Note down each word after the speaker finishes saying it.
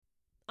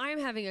I'm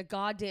having a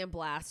goddamn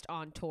blast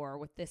on tour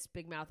with this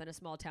Big Mouth in a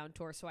Small Town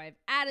tour. So I've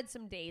added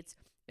some dates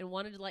and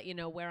wanted to let you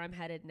know where I'm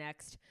headed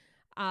next.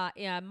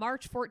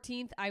 March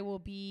 14th, I will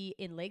be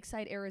in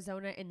Lakeside,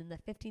 Arizona, and then the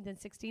 15th and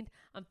 16th,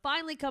 I'm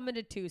finally coming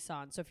to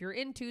Tucson. So if you're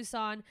in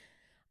Tucson,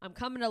 I'm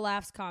coming to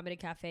Laughs Comedy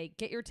Cafe.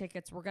 Get your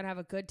tickets. We're going to have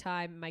a good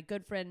time. My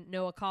good friend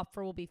Noah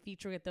Kopfer will be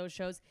featuring at those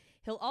shows.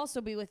 He'll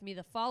also be with me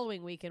the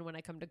following weekend when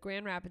I come to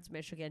Grand Rapids,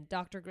 Michigan.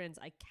 Dr. Grins,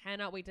 I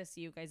cannot wait to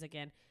see you guys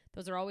again.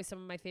 Those are always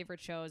some of my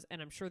favorite shows,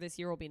 and I'm sure this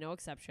year will be no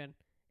exception.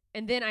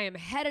 And then I am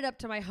headed up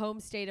to my home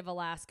state of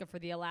Alaska for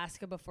the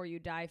Alaska Before You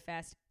Die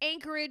Fest.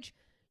 Anchorage,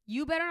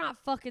 you better not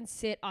fucking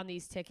sit on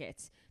these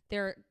tickets.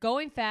 They're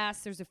going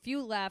fast. There's a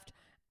few left.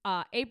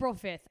 April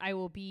 5th, I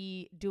will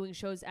be doing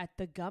shows at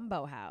the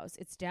Gumbo House.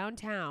 It's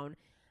downtown.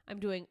 I'm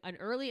doing an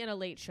early and a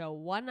late show,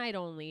 one night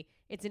only.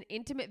 It's an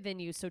intimate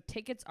venue, so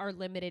tickets are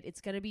limited. It's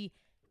going to be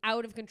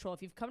out of control.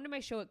 If you've come to my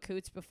show at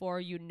Coots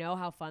before, you know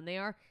how fun they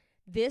are.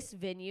 This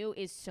venue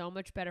is so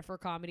much better for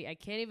comedy. I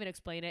can't even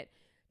explain it.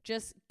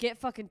 Just get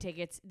fucking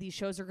tickets. These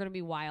shows are going to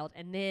be wild.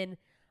 And then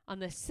on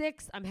the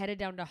 6th, I'm headed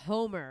down to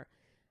Homer,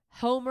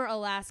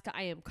 Alaska.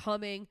 I am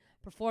coming,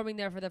 performing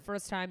there for the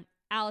first time.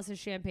 Alice's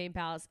Champagne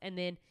Palace, and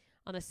then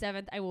on the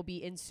 7th, I will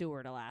be in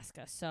Seward,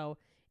 Alaska. So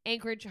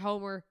Anchorage,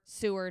 Homer,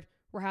 Seward,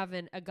 we're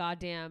having a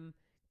goddamn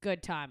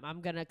good time. I'm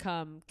going to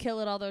come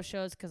kill at all those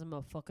shows because I'm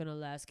a fucking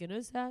Alaskan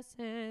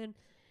assassin.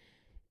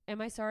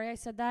 Am I sorry I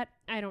said that?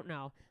 I don't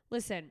know.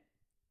 Listen,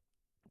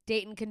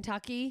 Dayton,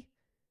 Kentucky,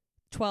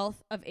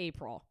 12th of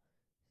April.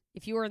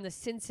 If you are in the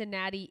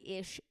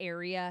Cincinnati-ish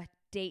area,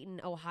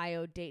 Dayton,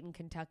 Ohio, Dayton,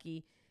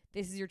 Kentucky,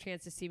 this is your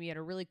chance to see me at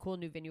a really cool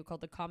new venue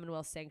called the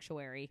Commonwealth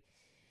Sanctuary.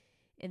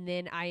 And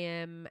then I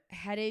am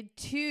headed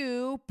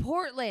to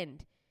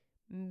Portland.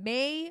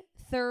 May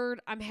 3rd,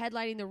 I'm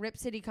headlining the Rip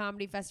City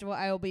Comedy Festival.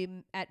 I will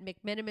be at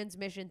McMenamin's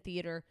Mission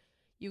Theater.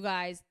 You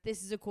guys,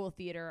 this is a cool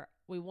theater.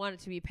 We want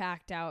it to be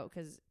packed out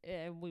because,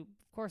 of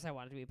course I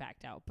want it to be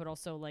packed out. But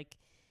also, like,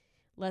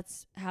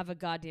 let's have a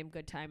goddamn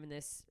good time in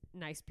this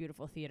nice,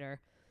 beautiful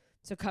theater.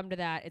 So come to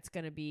that. It's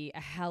going to be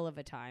a hell of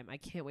a time. I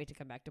can't wait to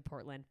come back to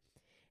Portland.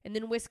 And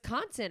then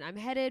Wisconsin, I'm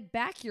headed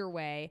back your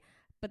way.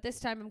 But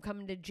this time I'm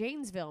coming to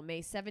Janesville,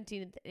 May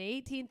 17th and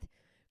 18th,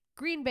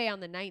 Green Bay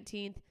on the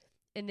 19th,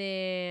 and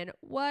then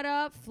what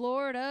up,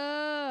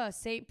 Florida,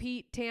 St.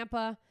 Pete,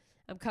 Tampa.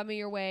 I'm coming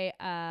your way.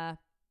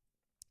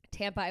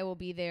 Tampa, I will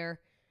be there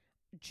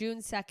June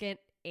 2nd,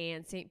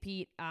 and St.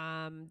 Pete,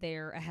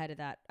 they're ahead of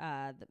that,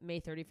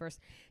 May 31st.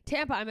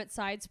 Tampa, I'm at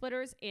Side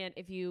Splitters, and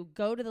if you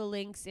go to the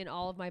links in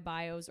all of my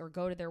bios or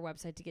go to their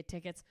website to get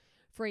tickets,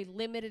 for a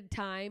limited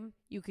time,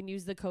 you can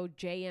use the code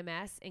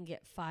JMS and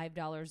get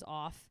 $5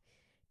 off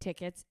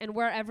tickets. And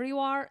wherever you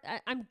are,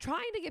 I'm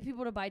trying to get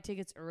people to buy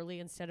tickets early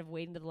instead of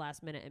waiting to the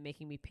last minute and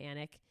making me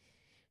panic,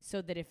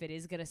 so that if it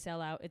is going to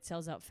sell out, it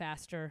sells out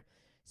faster,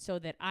 so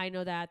that I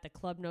know that, the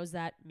club knows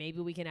that, maybe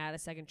we can add a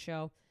second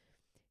show.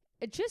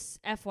 It just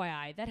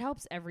FYI, that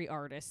helps every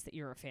artist that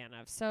you're a fan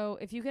of. So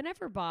if you can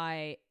ever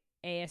buy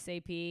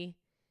ASAP,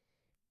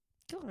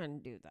 go ahead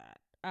and do that.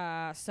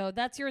 So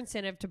that's your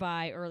incentive to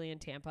buy early in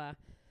Tampa.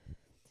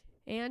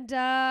 And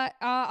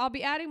I'll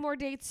be adding more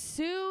dates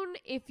soon.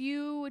 If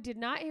you did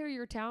not hear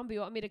your town, but you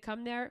want me to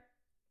come there,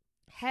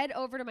 head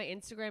over to my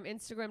Instagram,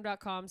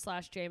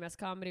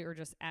 instagram.com/JMScomedy, or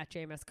just at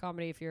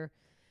JMScomedy if you're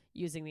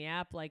using the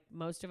app like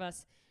most of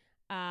us.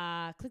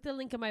 Click the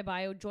link in my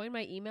bio. Join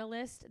my email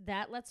list.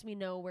 That lets me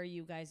know where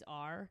you guys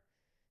are,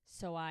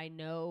 so I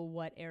know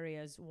what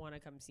areas want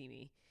to come see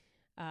me.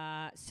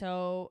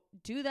 So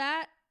do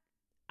that.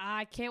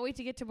 I can't wait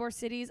to get to more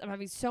cities. I'm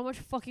having so much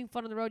fucking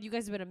fun on the road. You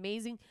guys have been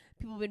amazing.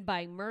 People have been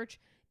buying merch.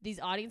 These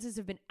audiences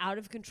have been out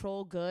of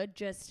control good,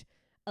 just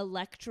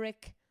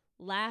electric,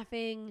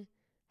 laughing,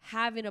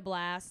 having a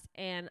blast.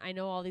 And I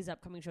know all these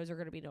upcoming shows are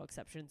going to be no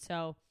exception.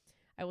 So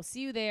I will see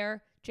you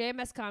there.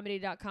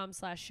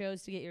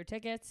 jmscomedy.com/shows to get your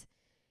tickets.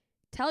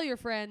 Tell your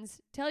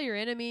friends. Tell your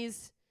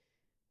enemies.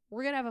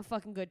 We're going to have a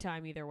fucking good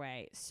time either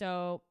way.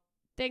 So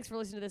thanks for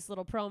listening to this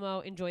little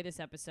promo. Enjoy this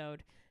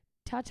episode.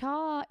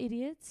 Ta-ta,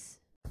 idiots.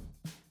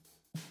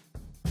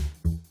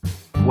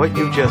 What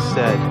you just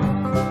said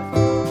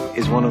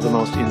is one of the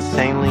most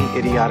insanely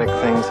idiotic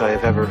things I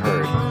have ever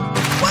heard.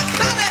 What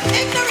kind of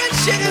ignorant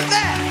shit is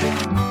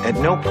that? At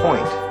no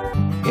point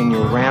in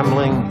your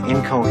rambling,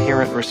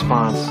 incoherent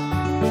response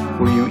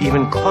were you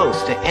even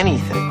close to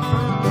anything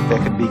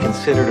that could be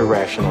considered a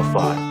rational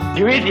thought.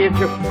 You idiot,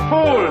 you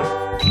fool!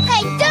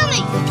 Hey,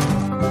 dummy!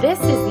 This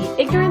is the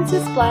Ignorance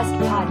is Blessed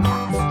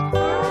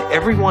podcast.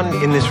 Everyone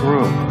in this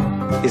room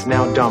is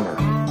now dumber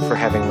for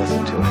having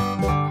listened to it.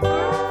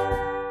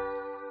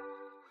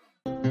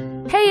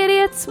 Hey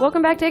idiots!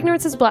 Welcome back to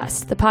Ignorance is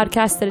Blessed, the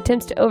podcast that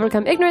attempts to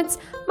overcome ignorance,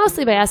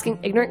 mostly by asking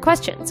ignorant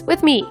questions,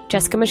 with me,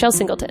 Jessica Michelle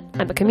Singleton.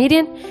 I'm a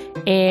comedian,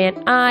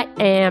 and I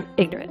am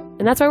ignorant,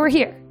 and that's why we're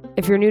here.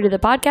 If you're new to the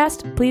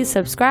podcast, please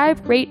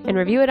subscribe, rate, and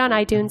review it on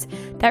iTunes.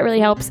 That really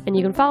helps, and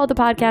you can follow the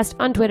podcast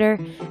on Twitter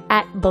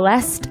at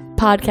Blessed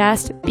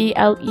Podcast,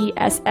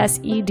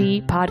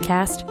 BLESSED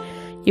Podcast.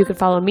 You can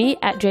follow me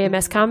at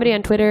JMS Comedy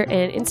on Twitter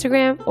and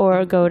Instagram,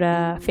 or go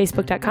to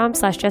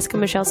facebook.com/Jessica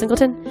Michelle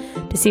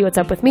Singleton to see what's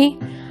up with me.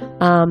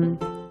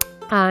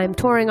 I'm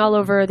touring all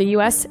over the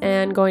U.S.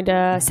 and going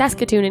to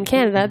Saskatoon in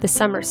Canada this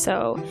summer,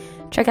 so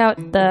check out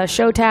the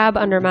show tab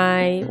under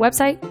my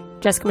website,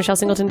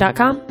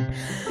 jessicamichellesingleton.com.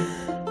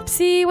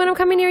 See when I'm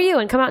coming near you,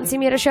 and come out and see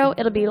me at a show.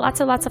 It'll be lots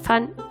of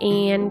fun.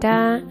 And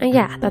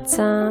yeah, that's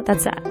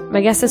that.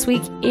 My guest this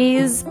week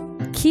is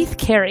Keith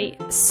Carey,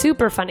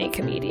 super funny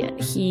comedian.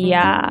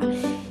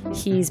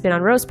 He's been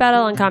on Roast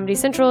Battle on Comedy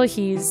Central.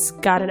 He's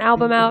got an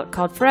album out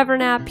called Forever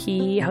Nap.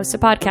 He hosts a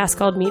podcast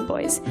called Mean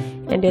Boys,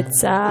 and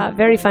it's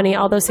very funny.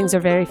 All those things are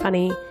very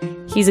funny.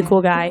 He's a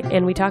cool guy,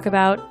 and we talk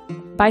about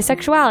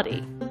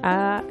bisexuality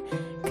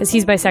because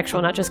he's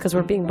bisexual, not just because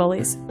we're being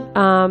bullies.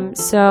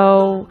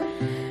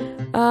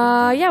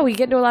 Yeah, we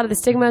get into a lot of the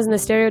stigmas and the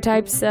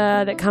stereotypes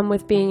that come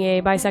with being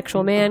a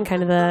bisexual man,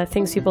 kind of the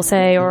things people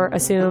say or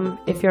assume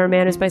if you're a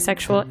man who's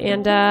bisexual,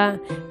 and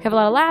we have a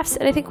lot of laughs,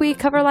 and I think we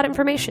cover a lot of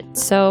information.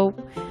 So,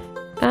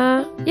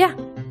 yeah,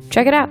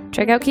 check it out.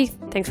 Check out Keith.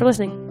 Thanks for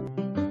listening.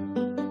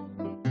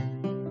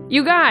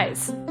 You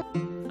guys,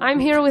 I'm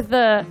here with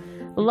the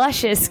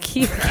luscious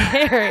Keith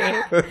Carey.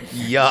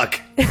 Yuck.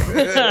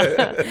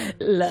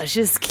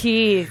 Luscious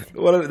Keith.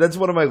 That's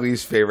one of my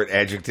least favorite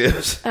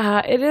adjectives.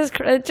 It is.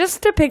 It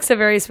just depicts a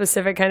very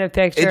specific kind of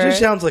picture. It just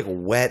sounds like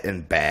wet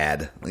and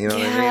bad. You know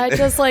what I mean?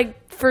 Just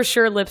like for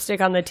sure lipstick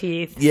on the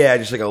teeth. Yeah,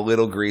 just like a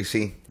little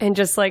greasy. And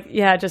just like,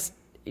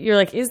 you're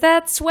like, is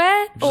that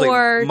sweat Just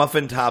or like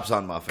muffin tops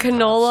on muffin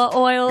canola tops.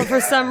 oil for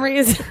some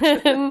reason?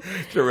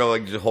 It's a real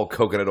like just whole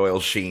coconut oil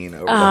sheen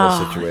over the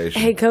whole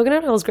situation. Hey,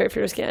 coconut oil is great for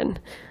your skin.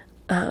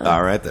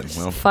 All right then.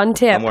 Well, fun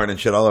tip. I'm learning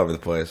shit all over the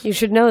place. You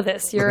should know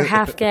this. You're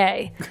half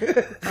gay.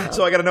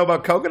 So I got to know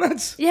about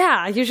coconuts?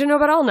 Yeah, you should know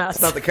about all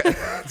nuts.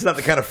 It's not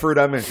the kind of fruit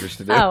I'm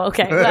interested in. Oh,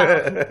 okay.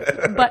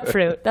 Well, butt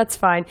fruit. That's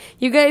fine.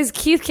 You guys,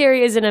 Keith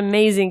Carey is an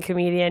amazing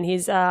comedian.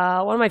 He's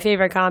one of my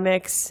favorite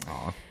comics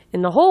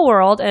in the whole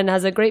world and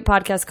has a great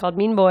podcast called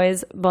Mean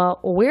Boys.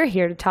 But we're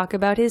here to talk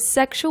about his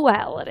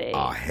sexuality.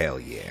 Oh, hell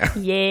yeah.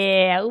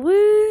 Yeah.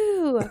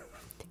 Woo.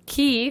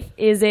 Keith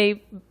is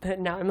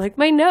now I'm like,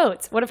 my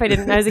notes. What if I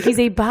didn't? I was like, he's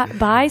a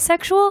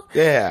bisexual?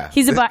 Yeah.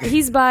 He's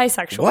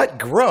bisexual. What?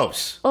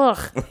 Gross. Ugh.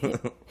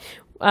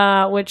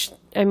 Which,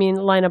 I mean,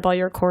 line up all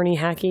your corny,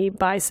 hacky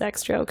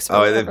bisex jokes.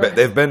 Oh,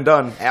 they've been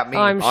done at me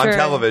I'm on sure.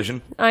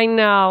 television. I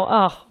know.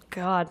 Oh,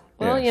 God.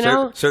 Well, Yeah, you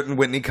know. certain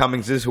Whitney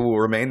Cummingses who will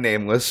remain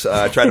nameless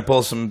tried to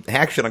pull some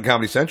hack shit on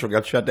Comedy Central,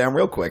 got shut down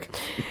real quick.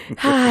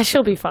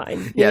 She'll be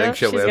fine. Yeah, I think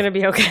she'll She's live. going to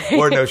be okay.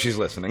 Or no, she's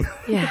listening.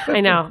 Yeah, I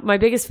know. My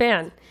biggest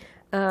fan.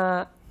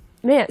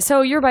 Man,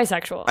 so you're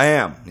bisexual. I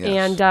am, yes.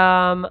 And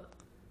I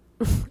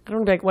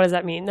don't know, like, what does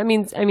that mean? That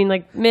means, I mean,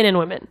 like, men and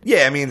women.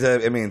 Yeah,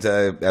 it means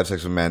have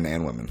sex with men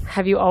and women.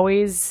 Have you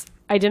always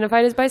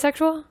identified as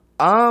bisexual?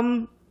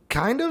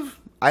 Kind of.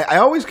 I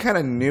always kind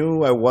of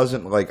knew I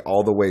wasn't, like,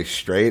 all the way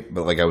straight,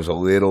 but, like, I was a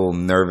little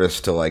nervous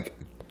to, like,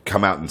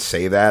 come out and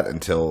say that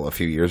until a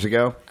few years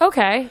ago.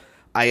 Okay.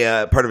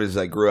 Part of it is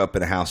I grew up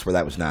in a house where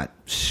that was not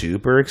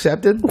super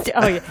accepted.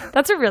 Oh, yeah.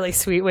 That's a really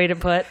sweet way to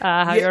put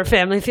how your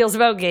family feels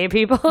about gay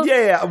people.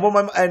 Yeah.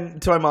 Well,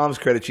 and to my mom's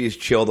credit, she's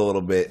chilled a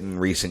little bit in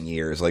recent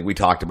years. Like, we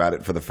talked about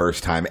it for the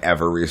first time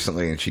ever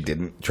recently, and she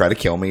didn't try to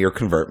kill me or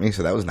convert me,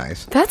 so that was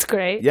nice. That's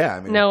great. Yeah, I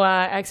mean, no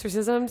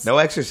exorcisms? No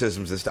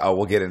exorcisms this time. Oh,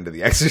 we'll get into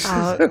the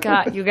exorcism. Oh,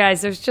 God, you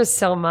guys, there's just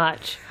so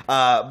much.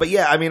 But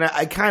yeah, I mean,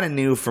 I kind of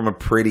knew from a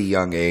pretty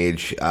young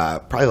age,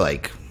 probably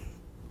like,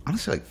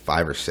 honestly, like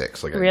 5 or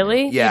 6. Like,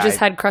 Really? Yeah. You just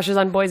had crushes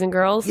on boys and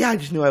girls? Yeah, I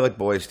just knew I liked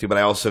boys too, but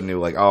I also knew,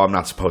 like, oh, I'm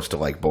not supposed to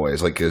like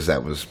boys, like, because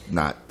that was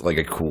not, like,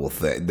 a cool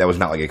thing. That was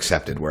not, like,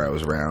 accepted where I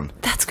was around.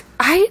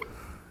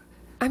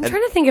 I'm trying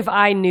to think if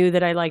I knew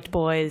that I liked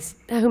boys.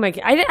 Who am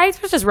I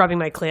was just rubbing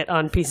my clit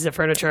on pieces of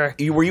furniture.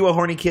 Were you a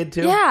horny kid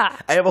too? Yeah.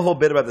 I have a whole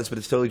bit about this, but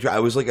it's totally true. I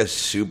was like a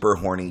super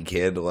horny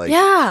kid. Like,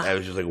 Yeah. I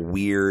was just like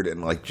weird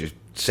and like just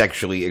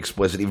sexually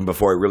explicit even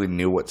before I really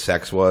knew what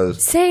sex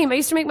was. Same. I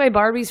used to make my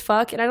Barbies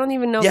fuck, and I don't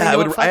even know if I knew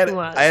what fucking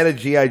was. I had a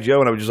G.I. Joe,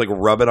 and I would just like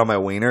rub it on my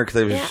wiener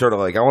because I was just sort of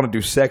like, I want to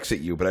do sex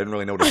at you, but I didn't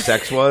really know what a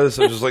sex was.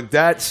 So I was just like,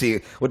 that. See,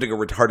 looked like a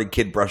retarded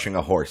kid brushing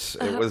a horse.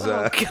 It was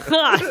God.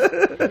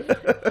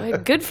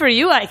 Good for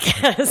you, I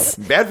guess.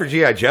 bad for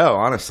G.I. Joe,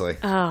 honestly.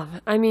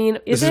 I mean,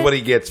 This is what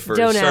he gets for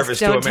Don't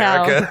service ask, to don't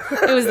America.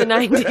 Tell. It was the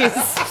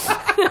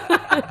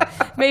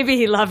 90s. Maybe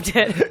he loved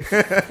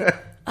it.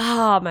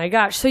 Oh my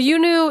gosh. So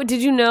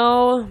did you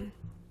know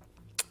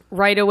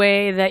right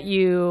away that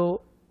I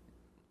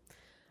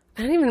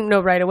don't even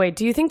know right away.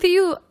 Do you think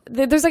that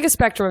there's like a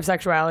spectrum of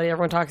sexuality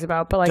everyone talks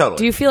about, but like, Totally.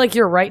 Do you feel like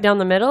you're right down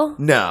the middle?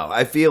 No,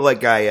 I feel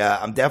like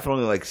I'm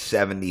definitely like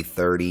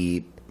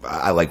 70-30.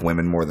 I like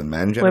women more than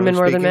men, generally Women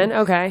more than speaking. men?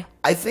 Okay.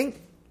 I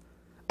think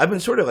I've been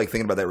sort of like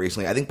thinking about that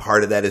recently. I think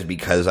part of that is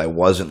because I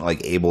wasn't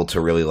like able to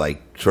really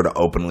like sort of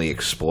openly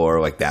explore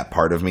like that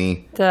part of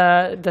me.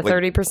 The Like,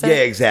 30%? Yeah,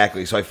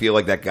 exactly. So I feel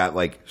like that got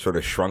like sort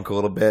of shrunk a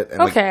little bit.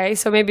 And, Okay,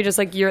 so maybe just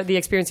like the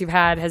experience you've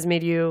had has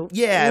made you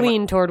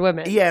lean toward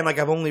women. Yeah, and like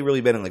I've only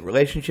really been in like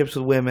relationships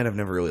with women. I've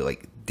never really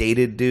like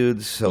dated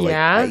dudes. So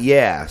like,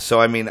 Yeah?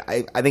 So I mean,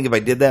 I think if I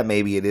did that,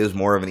 maybe it is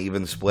more of an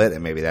even split,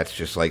 and maybe that's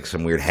just like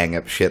some weird hang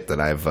up shit that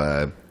I've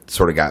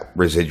sort of got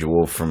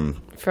residual from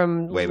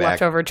way back.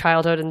 leftover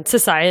childhood and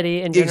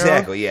society in general.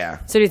 Exactly,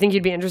 yeah. So do you think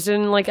you'd be interested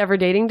in like ever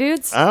dating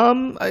dudes?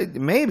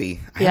 Maybe.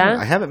 Yeah?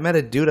 I haven't met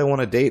a dude I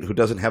want to date who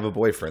doesn't have a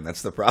boyfriend.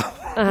 That's the problem.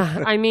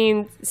 I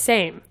mean,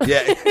 same.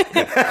 Yeah.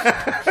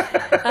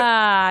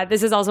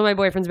 This is also my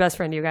boyfriend's best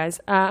friend, you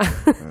guys.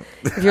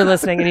 If you're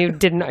listening and you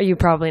didn't, you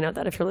probably know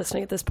that if you're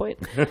listening at this point.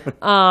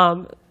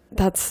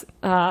 That's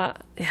all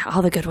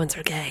the good ones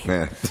are gay.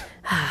 Yeah.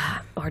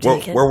 Or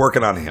taken. We're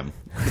working on him.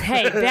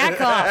 Hey, back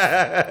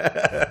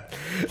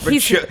off. Been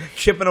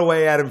chipping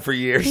away at him for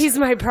years. He's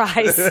my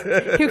prize.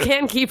 You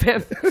can't keep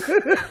him.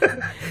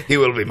 He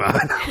will be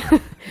mine.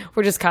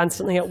 We're just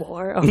constantly at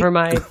war over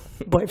my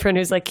boyfriend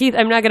who's like, Keith,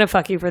 I'm not going to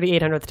fuck you for the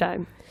 800th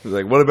time. He's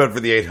like, what about for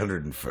the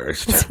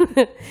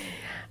 801st?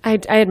 I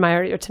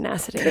admire your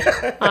tenacity,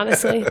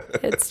 honestly.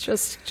 It's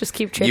just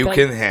keep chipping. You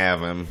can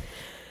have him.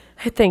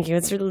 Thank you.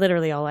 It's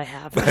literally all I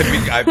have.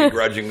 I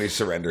begrudgingly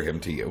surrender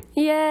him to you.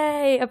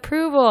 Yay,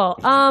 approval.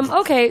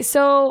 Okay,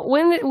 so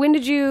when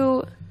did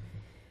you?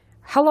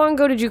 How long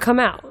ago did you come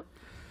out?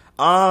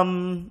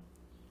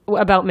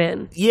 About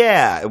men,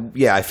 Yeah.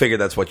 I figured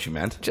that's what you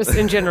meant. just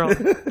in general.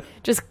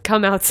 Just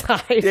come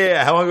outside.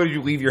 Yeah. How long ago did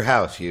you leave your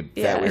house? You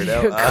fat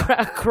weirdo.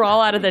 You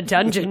crawl out of the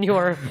dungeon you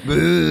were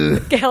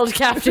held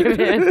captive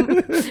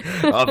in.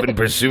 Up in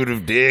pursuit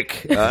of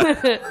dick.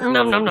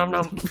 Nom nom nom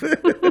nom.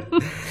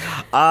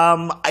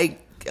 I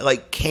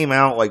like came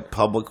out like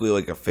publicly,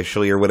 like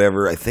officially or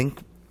whatever. I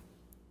think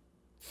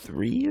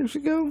 3 years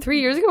ago. 3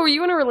 years ago, were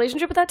you in a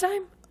relationship at that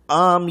time?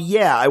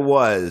 Yeah, I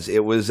was.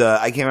 It was.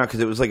 I came out because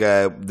it was like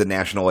the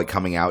national like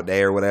coming out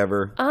day or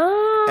whatever. Oh.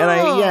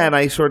 And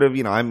I sort of,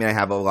 I mean, I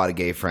have a lot of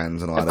gay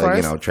friends and a lot of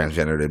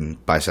transgendered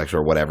and bisexual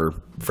or whatever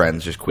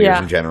friends, just queers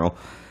in general.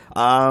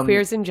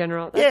 Queers in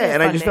general. That's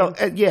and I just felt,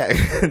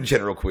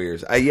 general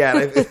queers.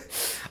 And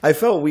I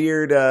felt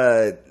weird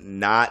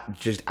not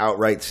just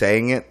outright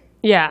saying it.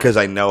 Yeah. Because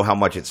I know how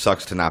much it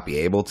sucks to not be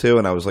able to.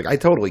 And I was like, I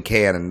totally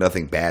can, and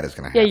nothing bad is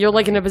going to happen. Yeah, you're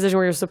like in a position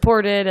where you're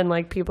supported and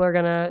like people are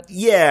going to.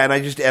 Yeah, and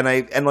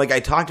I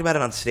talked about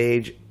it on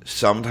stage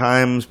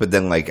sometimes, but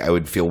then like I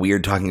would feel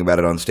weird talking about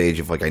it on stage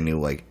if like I knew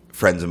like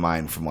friends of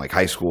mine from like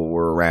high school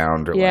were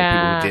around or like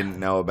people who didn't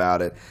know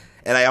about it.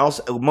 And I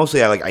also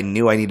mostly I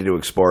knew I needed to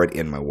explore it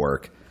in my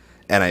work,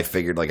 and I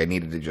figured like I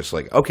needed to just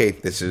like, okay,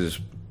 this is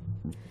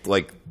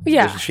like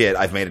this is shit.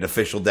 I've made an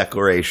official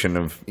declaration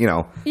of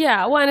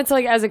Yeah, well, and it's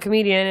like as a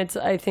comedian,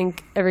 I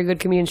think every good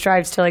comedian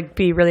strives to like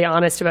be really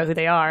honest about who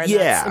they are. And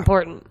that's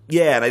important.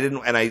 Yeah,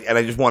 and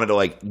I just wanted to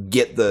like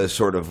get the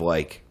sort of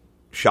like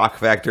shock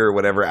factor or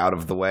whatever out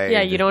of the way.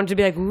 Yeah, you don't want to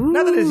be like, ooh.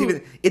 Not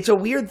that it's a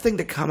weird thing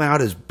to come out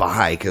as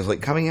bi, because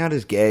like coming out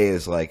as gay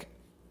is like,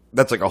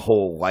 that's like a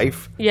whole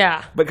life.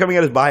 Yeah. But coming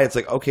out as bi, it's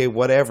like, okay,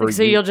 whatever.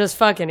 So you'll just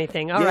fuck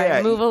anything. All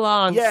right, move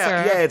along, sir.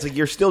 Yeah, it's like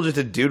you're still just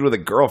a dude with a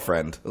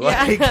girlfriend.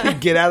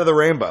 Like, get out of the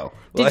rainbow.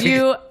 Did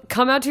you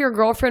come out to your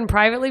girlfriend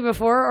privately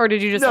before, or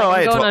did you just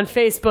like go on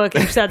Facebook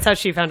and that's how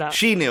she found out?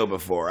 She knew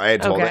before. I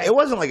had told her. It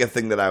wasn't like a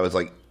thing that I was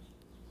like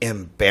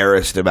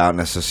embarrassed about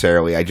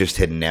necessarily. I just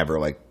had never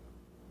like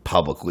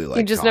publicly like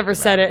you just never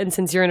said it, and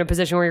since you're in a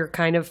position where you're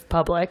kind of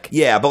public.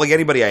 Yeah, but like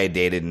anybody I had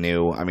dated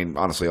knew. I mean,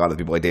 honestly, a lot of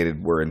the people I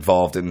dated were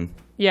involved in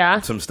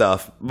some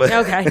stuff. But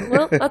okay,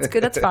 well, that's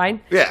good. That's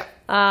fine. Yeah.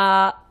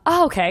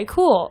 Okay,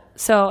 cool.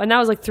 So, and that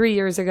was like 3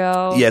 years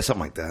ago. Yeah,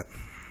 something like that.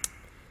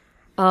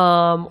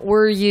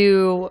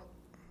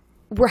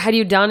 Had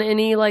you done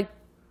any like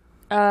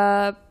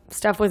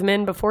stuff with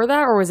men before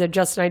that, or was it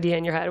just an idea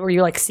in your head? Were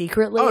you like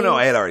secretly? Oh no,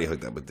 I had already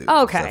hooked up with dudes.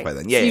 Oh, okay. Stuff by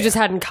then. Yeah, so you just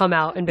hadn't come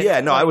out and been. Yeah,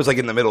 no, I was like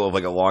in the middle of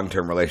like a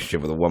long-term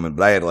relationship with a woman,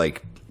 but I had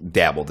like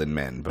dabbled in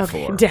men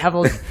before. Okay,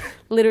 dabbled,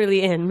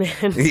 literally in men.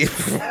 I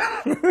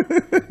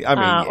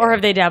mean, or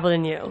have they dabbled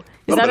in you?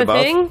 Is that a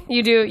thing?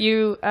 You do?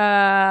 You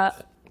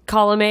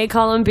column A,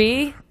 column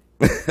B.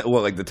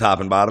 Well, like the top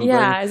and bottom.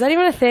 Yeah, thing? Is that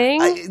even a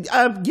thing?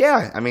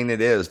 Yeah, I mean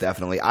it is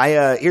definitely.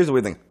 Here's the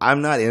weird thing: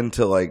 I'm not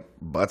into like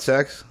butt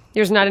sex.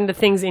 You're just not into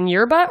things in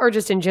your butt, or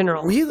just in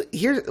general? Really,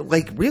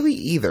 really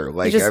either.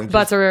 Like,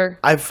 butts are.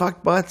 I've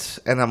fucked butts,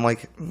 and I'm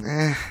like,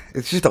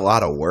 it's just a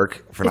lot of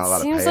work for not a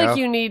lot of payoff. It seems like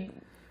you need.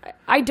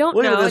 I don't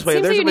know. It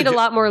seems like you need a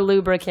lot more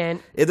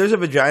lubricant. If there's a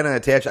vagina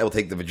attached, I will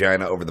take the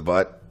vagina over the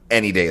butt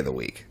any day of the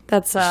week.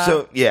 That's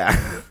so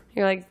yeah.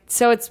 You're like,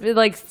 so it's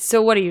like,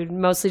 so what are you,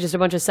 mostly just a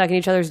bunch of sucking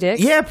each other's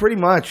dicks? Yeah, pretty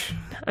much.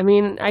 I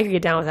mean, I could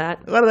get down with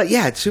that. A lot of that,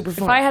 yeah, it's super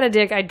fun. If I had a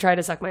dick, I'd try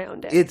to suck my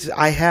own dick.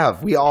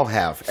 We all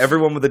have.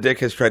 Everyone with a dick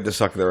has tried to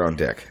suck their own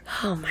dick.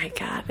 Oh my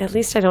God. At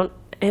least I don't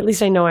At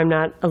least I know I'm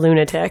not a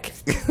lunatic.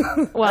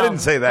 Well, I didn't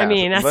say that. I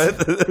mean, that's,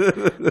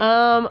 but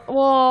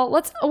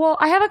well,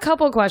 I have a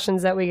couple of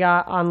questions that we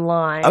got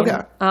online.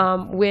 Okay.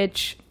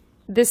 Which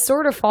this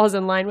sort of falls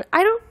in line with.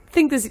 I don't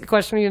think this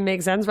question even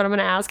makes sense, but I'm going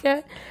to ask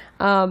it.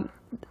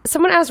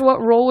 Someone asked,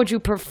 "What role would you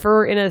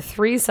prefer in a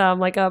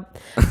threesome?" I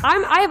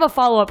have a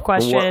follow-up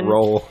question. what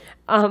role?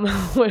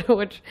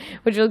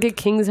 Would you look at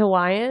King's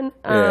Hawaiian?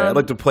 Yeah, I'd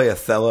like to play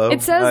Othello.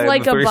 It says in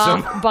like the a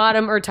threesome.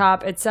 bottom or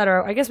top,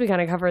 etc. I guess we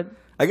kind of covered.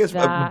 I guess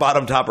that.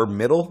 bottom, top, or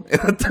middle.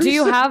 Do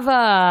you have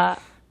a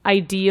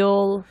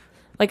ideal?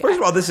 Like, First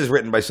of all, this is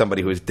written by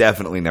somebody who has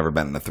definitely never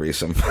been in a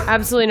threesome.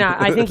 absolutely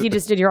not. I think he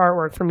just did your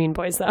artwork for Mean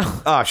Boys, though.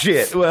 Oh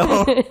shit!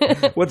 Well,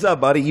 what's up,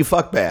 buddy? You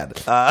fuck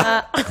bad.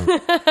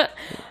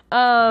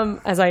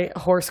 As I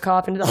horse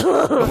cough into the.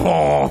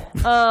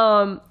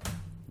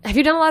 Have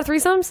you done a lot of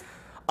threesomes?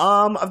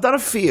 I've done a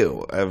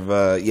few.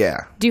 Yeah.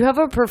 Do you have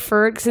a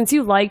preferred? Since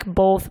you like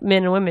both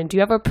men and women, do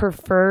you have a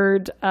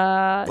preferred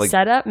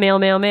setup? Male,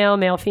 male, male,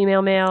 male,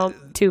 female, male,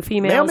 two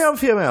females. Male, male,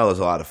 female is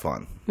a lot of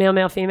fun. Male,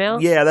 male,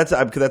 female. Yeah, that's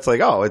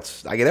like,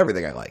 I get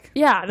everything I like.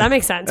 Yeah, that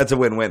makes sense. That's a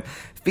win-win.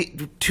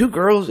 Two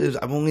girls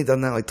I've only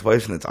done that like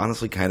twice, and it's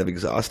honestly kind of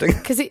exhausting.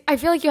 Because I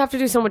feel like you have to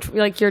do so much.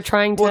 Like you're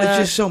trying to. Well, it's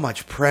just so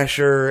much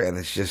pressure, and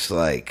it's just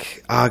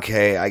like,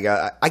 okay,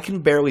 I can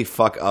barely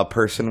fuck a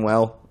person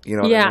well. You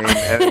know what I mean?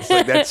 And it's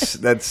like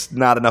that's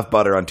not enough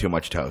butter on too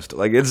much toast.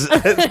 Like I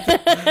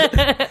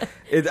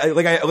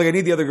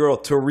need the other girl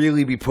to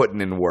really be putting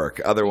in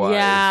work. Otherwise,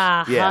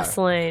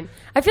 hustling.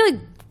 I feel like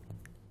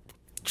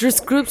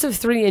just groups of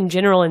three in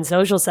general in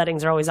social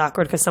settings are always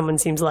awkward because someone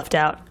seems left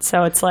out.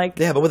 So it's like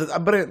if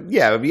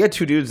you get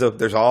two dudes, though,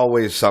 there's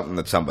always something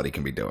that somebody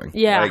can be doing.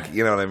 Yeah, like,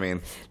 you know what I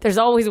mean. There's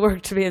always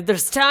work to be.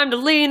 There's time to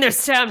lean.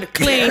 There's time to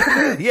clean.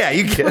 Yeah,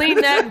 you can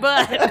clean that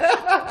butt.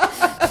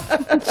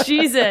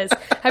 Jesus,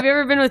 have you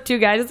ever been with two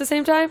guys at the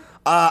same time?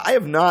 I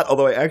have not,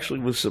 although I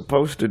actually was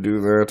supposed to do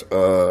that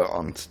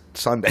on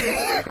Sunday.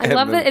 I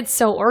love that it's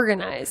so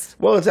organized.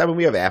 Well,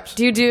 we have apps.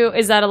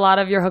 Is that a lot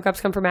of your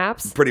hookups come from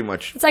apps? Pretty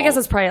much. I guess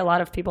it's probably a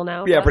lot of people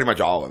now. Yeah, pretty much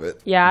all of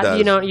it. Yeah,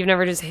 you've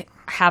never just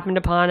happened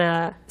upon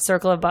a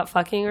circle of butt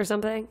fucking or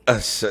something?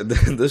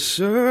 The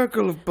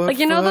circle of butt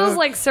fucking. Those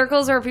like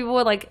circles where people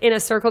would like in a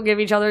circle give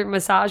each other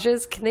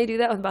massages? Can they do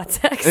that with butt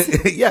sex?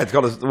 Yeah, it's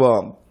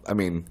called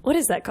what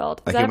is that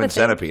called? A human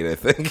centipede, I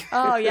think.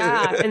 Oh,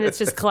 yeah. And it's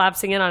just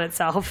collapsing in on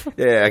itself.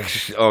 Yeah.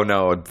 Oh,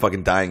 no. A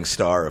fucking dying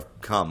star of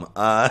cum.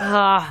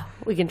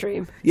 We can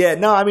dream. Yeah.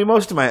 No, I mean,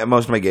 most of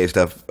my gay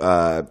stuff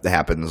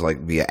happens like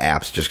via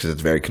apps just because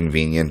it's very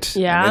convenient.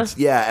 Yeah.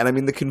 And I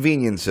mean, the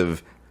convenience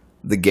of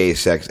the gay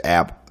sex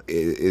app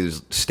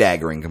is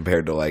staggering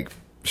compared to like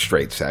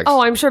straight sex.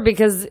 Oh, I'm sure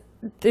because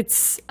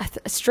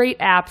straight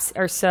apps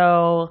are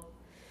so...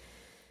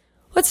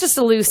 Well, it's just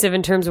elusive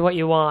in terms of what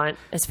you want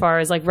as far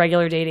as like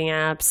regular dating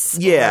apps.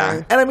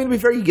 Yeah. And I mean, to be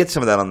fair, you get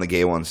some of that on the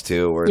gay ones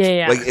too. Where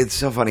it's, like, it's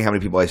so funny how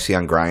many people I see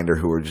on Grindr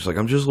who are just like,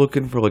 I'm just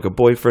looking for like a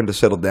boyfriend to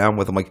settle down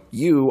with. I'm like,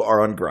 you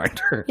are on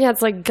Grindr. Yeah,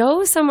 it's like,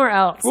 go somewhere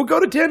else. Well, go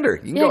to Tinder.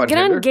 You can go on get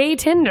Tinder. on gay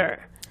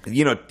Tinder.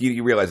 You know,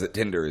 you realize that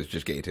Tinder is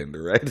just gay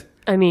Tinder, right?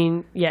 I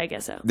mean, yeah, I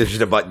guess so. There's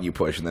just a button you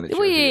push and then it shows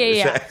you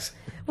the sex.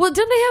 Well,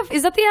 don't they have,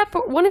 is that the app,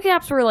 one of the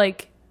apps where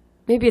like,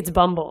 maybe it's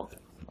Bumble.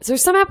 Is there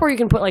some app where you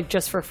can put like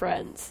just for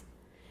friends?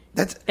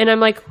 And I'm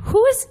like,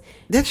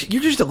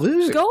 you're just a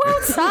loser. Go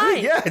outside.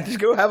 Yeah, just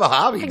go have a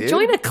hobby, dude.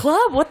 Join a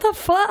club. What the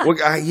fuck? Well,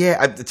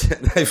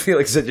 I feel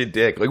like such a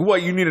dick. Like,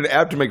 what? You need an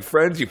app to make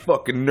friends, you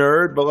fucking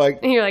nerd? But like,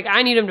 and you're like,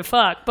 I need him to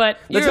fuck. But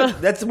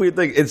that's the weird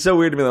thing. It's so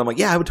weird to me that I'm like,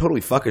 yeah, I would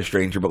totally fuck a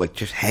stranger, but like,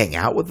 just hang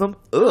out with them.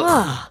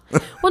 Ugh.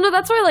 Well, no,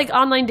 that's why like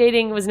online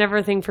dating was never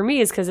a thing for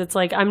me. Is because it's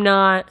like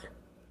I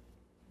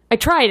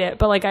tried it,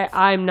 but like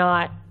I'm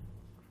not.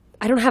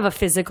 I don't have a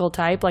physical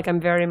type. Like I'm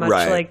very much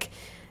like.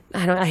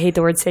 I hate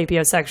the word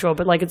sapiosexual,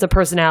 but like it's a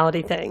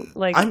personality thing.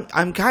 Like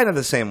I'm kind of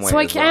the same way. So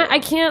I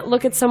can't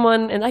look at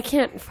someone and I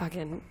can't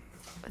fucking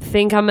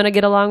think I'm gonna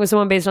get along with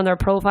someone based on their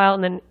profile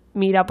and then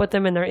meet up with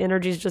them and their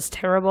energy's just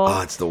terrible.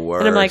 Oh, it's the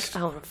worst. And I'm like,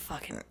 I want to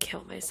fucking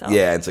kill myself.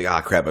 Yeah, it's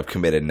like, crap, I've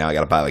committed. Now I got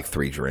to buy like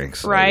 3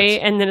 drinks. Right,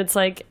 and then it's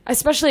like,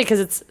 especially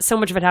because it's so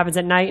much of it happens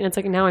at night, and it's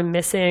like now I'm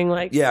missing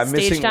like stage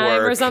missing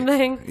time work or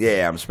something.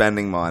 Yeah, I'm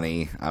spending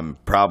money. I'm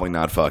probably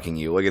not fucking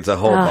you. Like it's a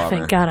whole bummer.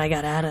 Thank God I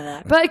got out of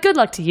that. But good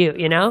luck to you.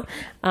 You know.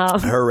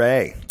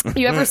 Hooray!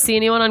 You ever see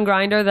anyone on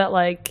Grindr that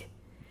like?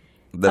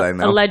 That I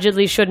know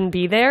allegedly shouldn't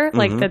be there,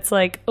 like that's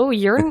like, oh,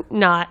 you're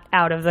not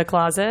out of the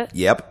closet.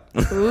 Yep.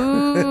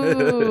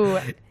 Ooh.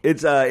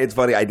 It's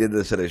funny. I did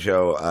this at a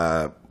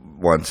show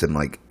once in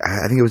like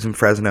I think it was in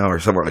Fresno or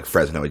somewhere like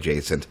Fresno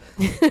adjacent.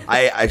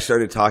 I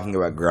started talking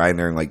about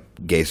Grindr and like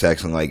gay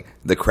sex and like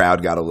the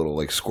crowd got a little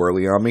like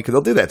squirrely on me because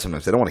they'll do that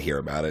sometimes. They don't want to hear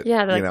about it.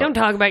 Yeah, they're like, don't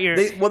talk about your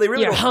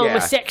your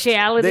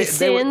homosexuality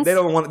sins. They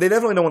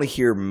definitely don't want to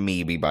hear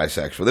me be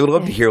bisexual. They would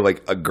love to hear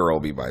like a girl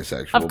be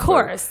bisexual. Of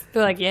course,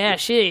 they're like, yeah,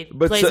 she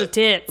plays with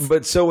tits.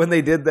 But so when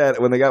they did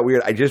that, when they got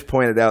weird, I just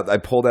pointed out. I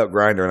pulled out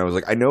Grindr and I was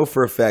like, I know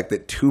for a fact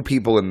that 2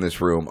 people in this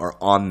room are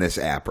on this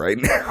app right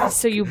now.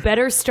 So you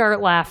better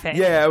start laughing. laughing.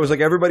 Yeah, I was like,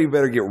 everybody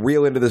better get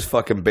real into this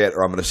fucking bit,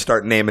 or I'm going to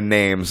start naming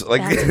names.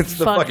 Like, That's it's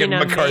the fucking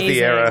McCarthy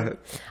amazing. era.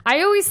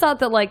 I always thought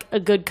that like a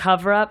good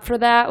cover up for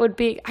that would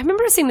be. I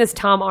remember seeing this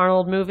Tom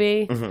Arnold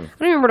movie. I don't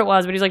remember what it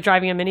was, but he's like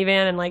driving a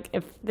minivan, and like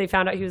if they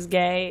found out he was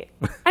gay,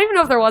 I don't even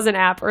know if there was an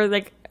app or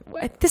like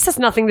this has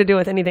nothing to do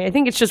with anything. I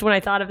think it's just when I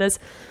thought of this.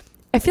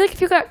 I feel like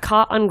if you got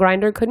caught on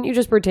Grindr, couldn't you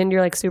just pretend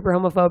you're like super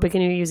homophobic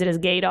and you use it as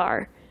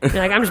gaydar? You're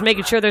like, I'm just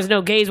making sure there's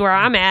no gays where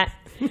I'm at.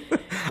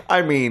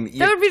 I mean,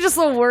 That would be just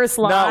the worst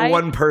lie. not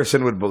one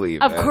person would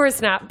believe Of that.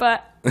 course not,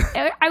 but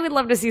I would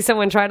love to see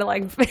someone try to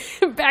like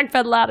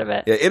backpedal out of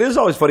it. Yeah, it is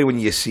always funny when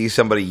you see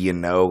somebody you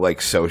know,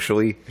 like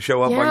socially,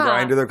 show up on Yeah.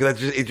 Grindr, though,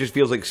 because it just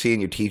feels like seeing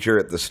your teacher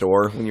at the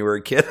store when you were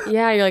a kid.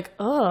 Yeah, you're like,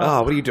 oh.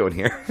 Oh, what are you doing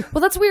here?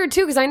 Well, that's weird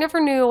too, because I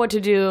never knew what to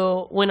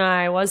do when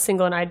I was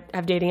single and I'd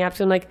have dating apps.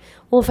 I'm like,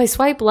 well, if I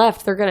swipe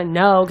left, they're gonna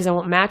know because I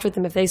won't match with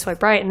them if they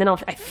swipe right, and then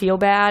I feel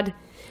bad.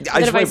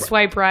 And then if I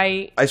swipe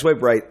right, I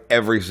swipe right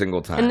every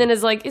single time. and then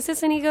it's like, is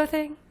this an ego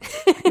thing?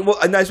 Well,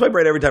 and I swipe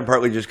right every time,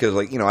 partly just because,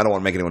 like, you know, I don't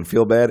want to make anyone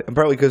feel bad, and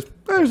partly because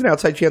there's an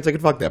outside chance I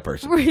could fuck that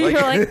person. You're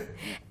like,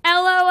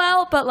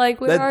 LOL, but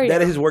like, where are you?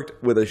 that has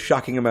worked with a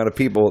shocking amount of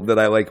people that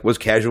I like was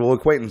casual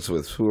acquaintance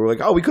with, who were like,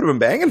 "Oh, we could have been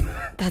banging."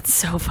 That's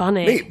so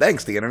funny. Neat,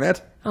 thanks, the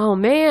internet. Oh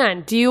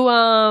man, do you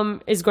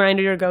is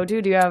Grindr your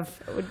go-to? Do you have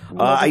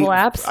multiple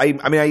apps?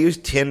 I mean, I use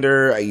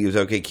Tinder, I use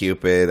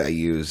OkCupid, I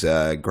use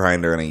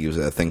Grindr, and I use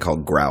a thing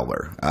called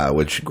Growler,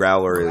 which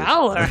Growler is.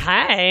 Growler,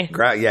 hi.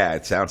 Yeah,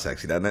 it sounds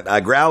sexy, doesn't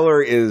it?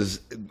 Growler is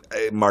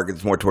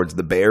markets more towards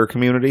the bear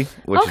community,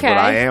 which is what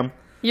I am.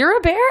 You're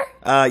a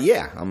bear?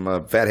 Yeah, I'm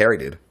a fat hairy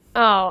dude.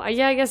 Oh,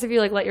 yeah, I guess if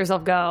you like let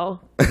yourself go,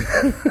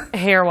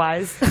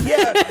 hair-wise.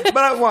 Yeah,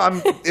 but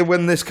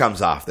when this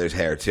comes off, there's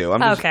hair too.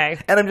 I'm just, Okay.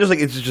 and I'm just like,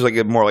 it's just like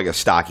more like a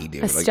stocky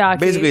dude. Like, stocky.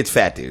 basically, it's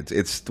fat dudes.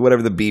 It's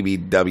whatever the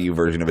BBW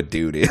version of a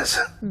dude is.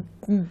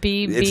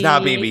 BB. It's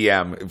not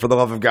BBM. For the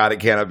love of God, it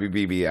cannot be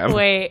BBM.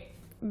 Wait.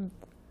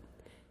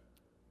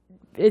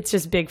 It's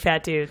just big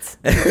fat dudes.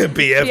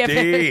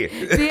 BFD.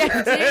 BFD.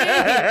 Get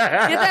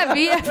that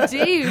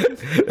BFD.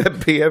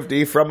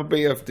 BFD from a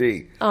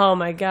BFD. Oh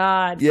my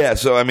God. Yeah,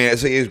 so I mean, I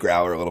use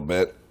Growler a little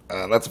bit.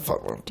 That's a fun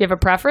one. Do you have a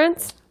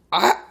preference?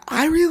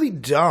 I really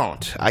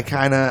don't. I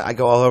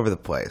go all over the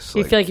place. Do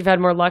you feel like you've had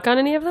more luck on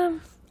any of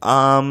them?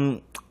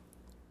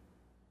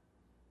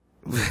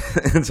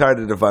 It's hard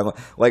to define.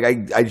 Like, I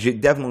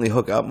definitely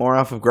hook up more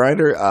off of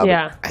Grindr.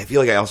 Yeah. I feel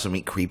like I also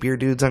meet creepier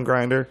dudes on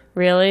Grindr.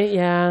 Really?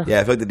 Yeah. Yeah,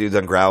 I feel like the dudes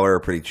on Growler are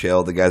pretty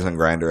chill. The guys on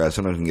Grindr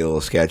sometimes can get a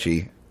little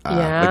sketchy.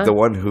 Yeah. Like the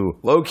one who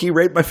low-key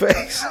raped my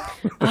face.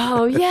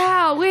 Oh,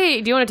 yeah.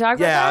 Wait, do you want to talk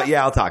about that?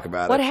 Yeah, I'll talk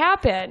about What it.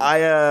 happened?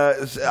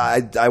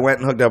 I went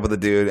and hooked up with a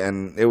dude,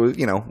 and it was,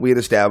 you know, we had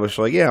established,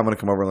 like, yeah, I'm gonna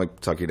come over and like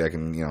suck your dick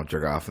and, you know,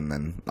 jerk off, and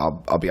then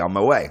I'll be on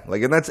my way.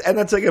 Like, and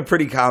that's like a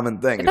pretty common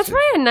thing. That's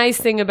probably a nice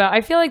thing about. I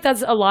feel like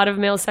that's a lot of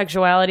male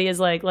sexuality is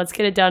like, let's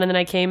get it done, and then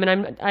I came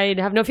and I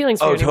have no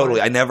feelings for you anymore.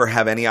 Totally. I never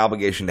have any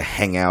obligation to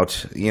hang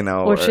out, you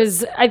know. Which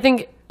is, I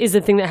think, is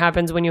the thing that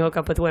happens when you hook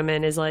up with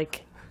women is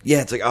like,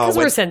 yeah, it's like, oh,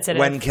 we're sensitive.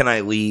 When can I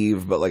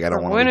leave? But like, I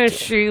don't want. when is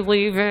she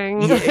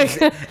leaving?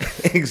 Yeah,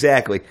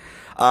 exactly.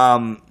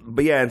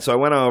 But yeah, and so I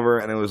went over,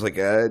 and it was like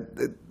a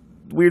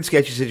weird,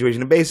 sketchy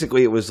situation. And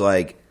basically, it was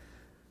like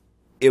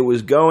it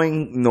was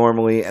going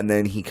normally, and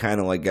then he kind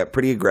of like got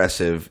pretty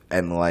aggressive,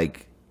 and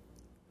like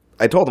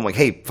I told him like,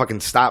 "Hey, fucking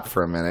stop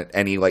for a minute,"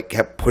 and he like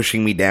kept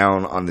pushing me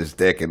down on this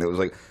dick, and it was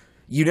like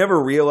you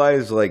never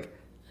realize like.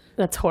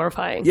 That's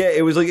horrifying. Yeah,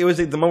 it was like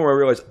the moment where I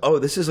realized, oh,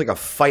 this is like a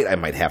fight I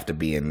might have to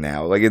be in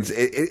now. Like it's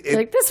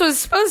Like, this was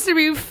supposed to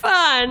be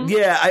fun.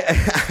 yeah.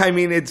 I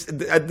mean, it's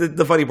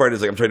the funny part is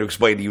like I'm trying to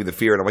explain to you the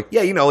fear, and I'm like,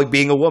 yeah, you know, like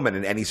being a woman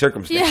in any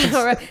circumstance.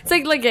 Yeah, right. It's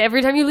like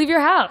every time you leave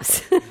your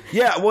house.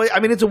 Yeah, well, I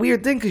mean, it's a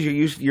weird thing because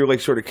you're like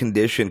sort of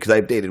conditioned. Because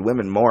I've dated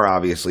women more,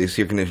 obviously, so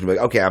you're conditioned to be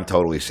like, okay, I'm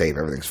totally safe,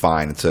 everything's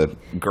fine. It's a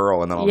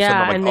girl, and then all of a Yeah,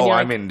 sudden I'm and like, then oh, you're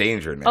I'm like, in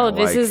danger now. Oh,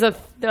 this Like, is a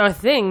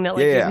thing that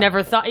like Yeah. you've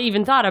never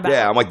even thought about.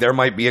 yeah, I'm like, there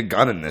might be a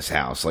gun in this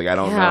house. Like, I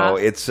don't Yeah. know.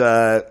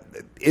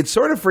 It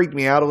sort of freaked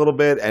me out a little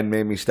bit and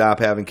made me stop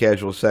having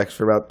casual sex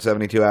for about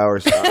 72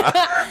 hours.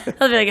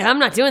 I'll be like, I'm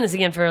not doing this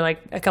again for like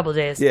a couple of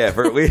days. Yeah,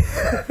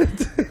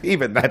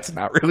 even that's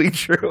not really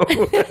true.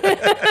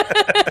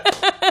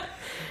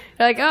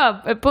 Like,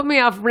 oh, it put me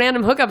off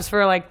random hookups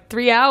for like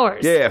 3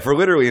 hours. Yeah, for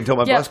literally until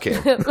my Yeah. bus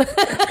came.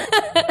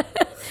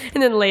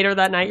 And then later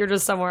that night, you're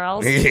just somewhere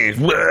else.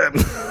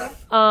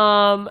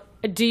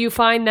 Do you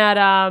find that,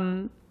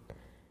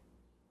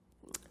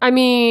 I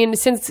mean,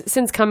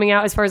 since coming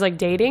out as far as like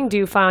dating, do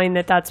you find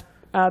that that's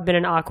been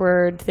an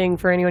awkward thing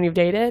for anyone you've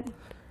dated?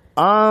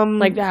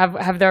 Like,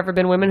 have there ever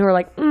been women who are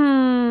like, I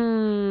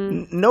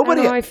don't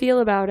nobody know how I feel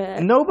about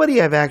it?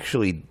 Nobody I've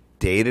actually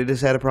dated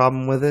has had a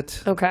problem with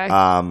it. Okay.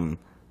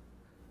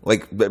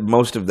 Like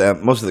most of the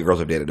girls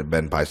I've dated have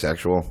been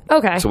bisexual.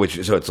 Okay. So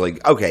it's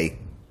like, okay,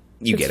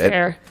 you It's get it.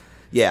 fair.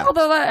 Yeah.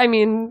 Although, I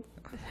mean,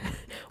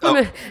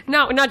 women,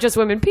 no, not just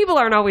women. People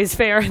aren't always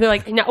fair. They're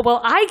like, no,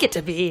 well, I get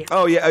to be.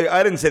 Oh yeah,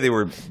 I didn't say they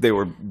were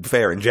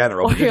fair in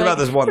general. But You're about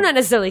like, this one. they're not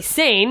necessarily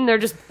sane. They're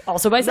just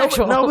also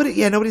bisexual.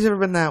 Nobody's ever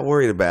been that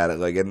worried about it.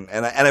 Like, and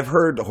I've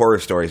heard horror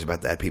stories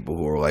about that. People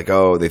who are like,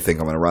 oh, they think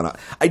I'm going to run out.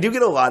 I do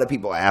get a lot of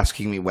people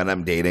asking me when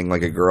I'm dating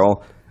like a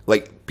girl,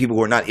 like people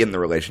who are not in the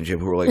relationship,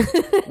 who are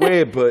like,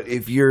 wait, but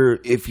if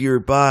you're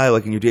bi,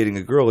 like, and you're dating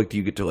a girl, like, do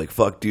you get to like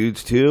fuck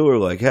dudes too, or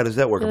like, how does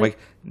that work? I'm like,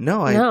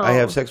 no, I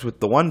have sex with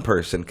the one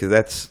person because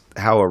that's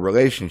how a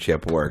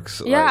relationship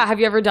works. Yeah. Like, Have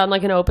you ever done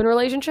like an open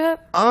relationship?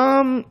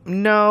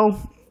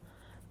 no.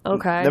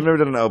 Okay. I've never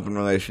done an open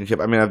relationship.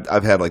 I mean,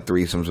 I've had like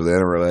threesomes within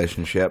a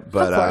relationship,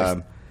 but Of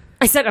course.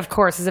 I said, of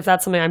course, as if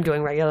that's something I'm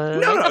doing regularly.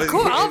 no, Of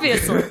course,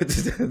 obviously.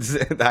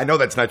 I know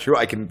that's not true.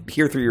 I can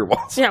hear through your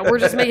walls. Yeah, we're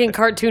just making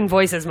cartoon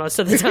voices most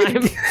of the time.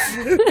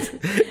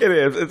 It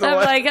is. It's a I'm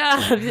lot. like,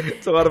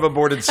 It's a lot of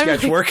aborted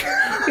sketch work.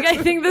 like, I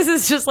think this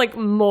is just like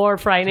more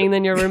frightening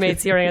than your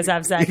roommates hearing us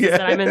have sex.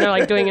 That I'm in there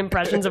like doing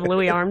impressions of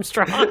Louis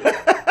Armstrong.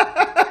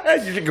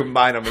 You should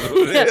combine them. Is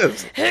what it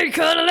is. Hey,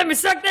 Connor, let me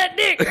suck that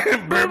dick.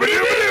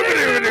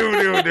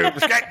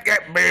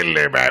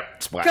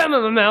 Come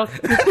in my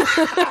mouth.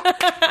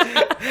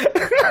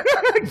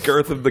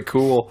 Girth of the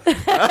cool.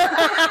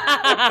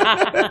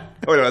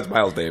 Oh no, that's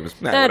Miles Davis.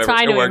 Nah, That's whatever. fine.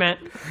 I It know what you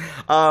worked.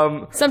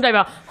 meant. Some type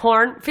of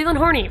horn. Feeling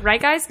horny,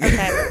 right, guys?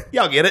 Okay.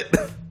 Y'all get it.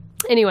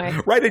 Anyway.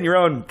 Write in your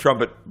own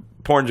trumpet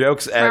porn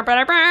jokes at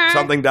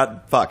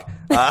something.fuck.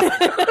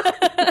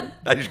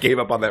 I just gave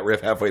up on that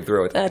riff halfway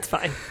through it. That's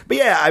fine. But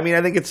yeah, I mean,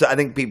 I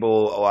think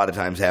people a lot of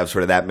times have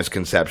sort of that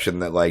misconception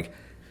that like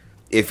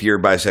if you're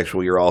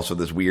bisexual, you're also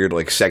this weird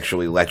like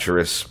sexually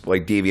lecherous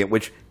like deviant.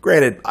 Which,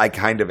 granted, I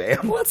kind of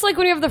am. Well, it's like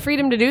when you have the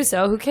freedom to do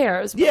so. Who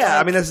cares? But Yeah,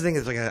 like, I mean that's the thing.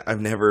 It's like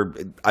I've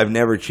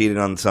never cheated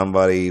on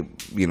somebody.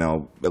 You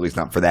know, at least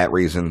not for that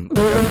reason.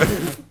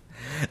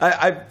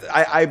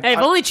 I've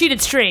only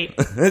cheated straight.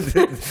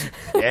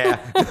 Yeah.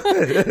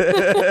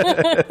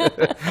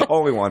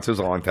 Only once. It was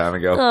a long time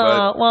ago.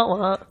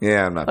 Wah.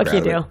 Yeah, I'm not Fuck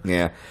proud you of it.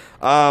 Yeah.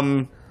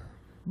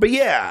 But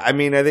yeah, I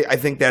mean, I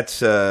think that's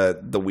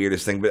the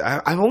weirdest thing. But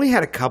I've only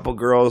had a couple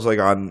girls like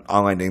on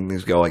online dating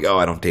things go like, oh,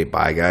 I don't date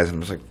bi guys. And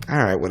I'm just like, all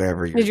right,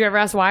 whatever. Did you ever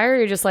ask why, or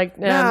you're just like,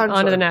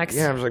 on to the next?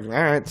 Yeah, I was like, all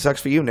right, sucks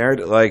for you,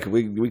 nerd. Like,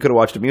 we could have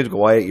watched a musical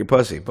while I ate your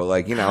pussy. But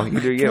like, you know, you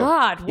do you.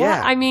 God, what?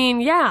 Yeah. I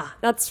mean, yeah,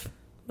 that's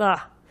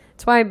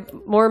why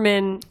more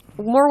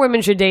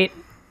women should date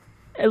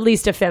at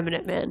least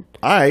effeminate men.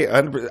 I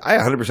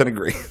 100%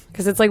 agree.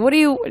 Because it's like, what do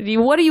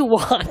you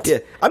want? Yeah,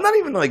 I'm not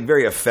even like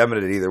very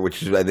effeminate either,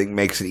 which is, I think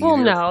makes it easier. Well,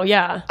 no,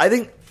 yeah. I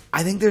think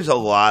there's a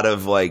lot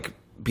of like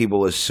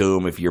people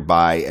assume if you're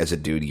bi as a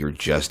dude, you're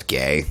just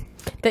gay.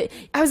 I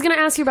was going to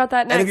ask you about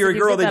that next. And if you're a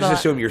girl, they get that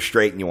just a lot. assume you're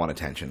straight and you want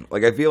attention.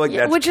 Like, I feel like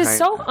that's which is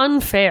so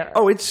unfair.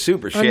 Oh, it's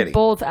super on shitty.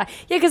 both. Yeah,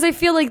 because I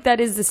feel like that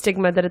is the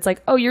stigma that it's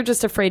like, oh, you're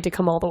just afraid to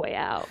come all the way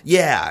out.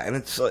 Yeah, and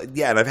it's and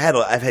I've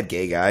had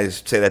gay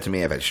guys say that to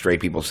me. I've had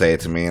straight people say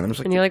it to me, and I'm just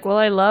like, And you're like, well,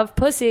 I love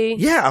pussy.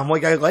 yeah, I'm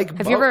like, I like.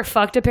 Have you ever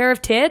fucked a pair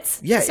of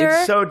tits? Yeah, sir?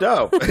 it's so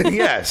dope.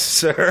 Yes,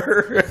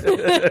 sir.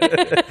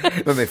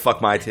 Then they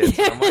fuck my tits.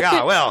 I'm like,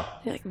 oh well,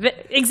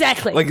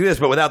 Exactly. like this,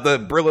 but without the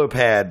Brillo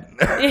pad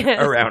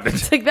around it.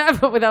 It's like that,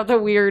 but without the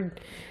weird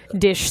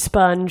dish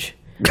sponge.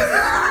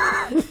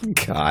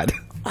 God.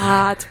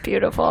 It's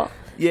beautiful.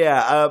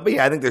 Yeah, but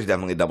yeah, I think there's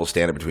definitely a double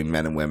standard between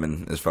men and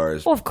women as far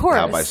as of course.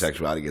 how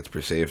bisexuality gets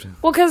perceived.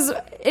 Well, because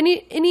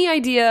any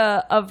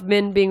idea of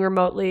men being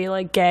remotely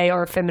like gay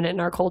or effeminate in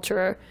our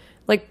culture,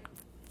 like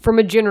from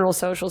a general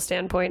social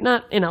standpoint,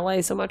 not in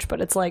LA so much,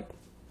 but it's like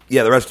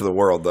Yeah, the rest of the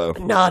world though.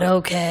 not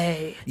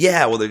okay.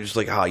 Yeah, well, they're just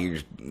like, oh,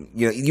 you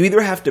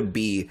either have to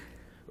be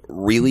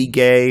really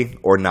gay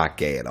or not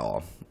gay at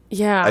all.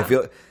 Yeah, I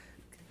feel.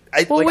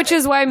 which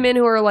is why men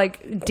who are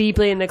like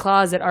deeply in the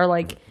closet are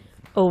like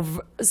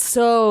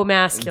so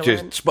masculine.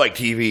 Just Spike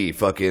TV,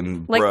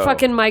 fucking like bro.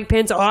 fucking Mike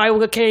Pence. Oh, I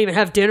can't even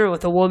have dinner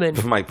with a woman.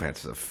 Mike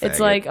Pence is a faggot. It's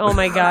like, oh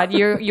my god,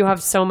 you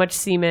have so much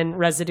semen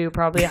residue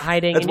probably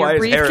hiding That's in your why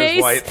his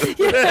briefcase.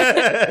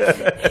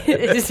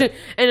 hair is white.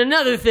 And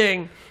another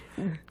thing,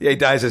 Yeah, he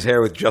dyes his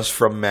hair with just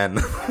from men.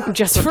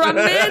 just from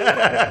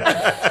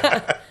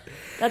men.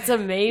 That's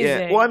amazing.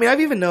 Yeah. Well, I mean, I've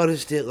even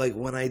noticed it like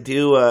when I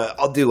do,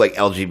 I'll do like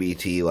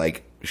LGBT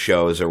like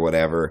shows or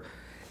whatever.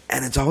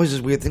 And it's always this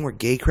weird thing where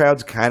gay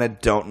crowds kind of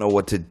don't know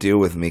what to do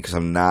with me because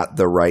I'm not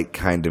the right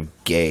kind of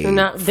gay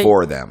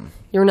for them.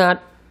 You're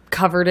not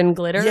covered in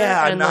glitter.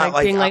 Yeah, I'm and not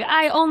like being like,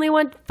 I only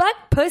want butt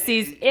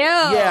pussies. Ew.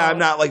 Yeah, I'm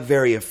not like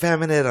very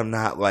effeminate. I'm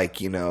not like,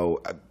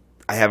 I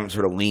haven't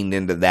sort of leaned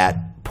into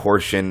that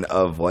portion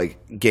of like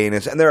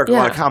gayness. And there are a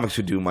lot of comics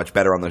who do much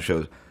better on those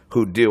shows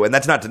who do. And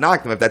that's not to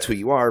knock them. If that's who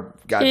you are,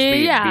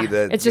 Godspeed. Yeah, be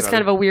the, it's just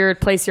kind of a weird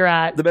place you're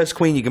at. The best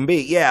queen you can be.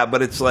 Yeah,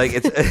 but it's like,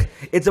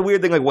 it's a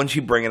weird thing. Like once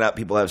you bring it up,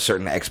 people have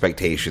certain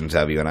expectations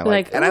of you. And I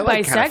like, and I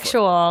like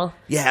bisexual.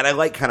 Yeah, and I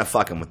like kind of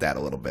fucking with that a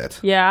little bit.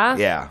 Yeah?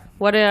 Yeah.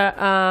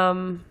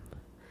 I'm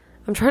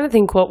trying to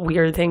think what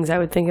weird things I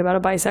would think about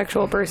a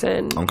bisexual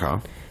person.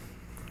 Okay.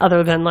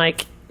 Other than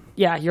like,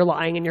 yeah, you're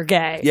lying and you're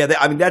gay. Yeah,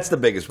 I mean, that's the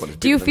biggest one.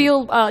 Do you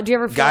feel? Do you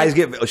ever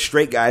feel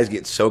straight guys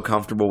get so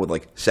comfortable with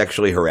like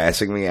sexually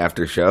harassing me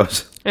after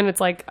shows? And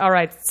it's like, all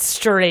right,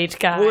 straight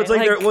guy. Well, it's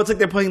like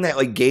they're playing that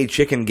like gay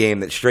chicken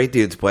game that straight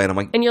dudes play, and I'm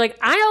like, and you're like,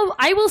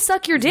 I will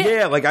suck your dick.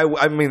 yeah, like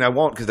I mean, I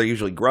won't because they're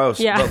usually gross.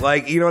 Yeah. But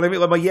like, you know what I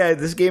mean? I'm like, yeah,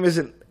 this game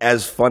isn't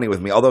as funny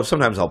with me. Although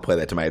sometimes I'll play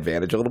that to my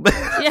advantage a little bit.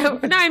 Yeah,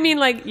 no, I mean,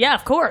 like, yeah,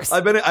 of course.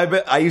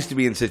 I used to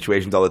be in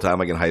situations all the time,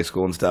 like in high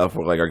school and stuff,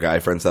 where like our guy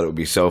friends thought it would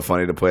be so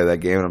funny to play that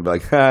game, and I'd be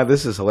like,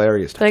 this is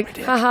hilarious. Like,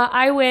 haha,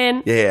 I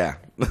win. Yeah.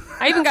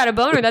 I even got a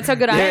boner. That's how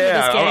good I am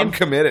at this game. I'm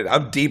committed.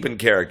 I'm deep in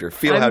character.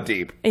 How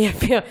deep.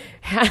 Yeah,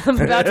 I'm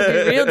about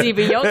to be real deep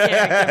in your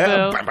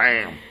character, boo.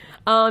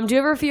 Bam. Do you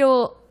ever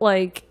feel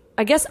like,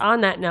 I guess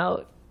on that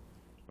note,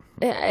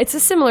 it's a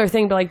similar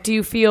thing, but like, do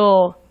you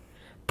feel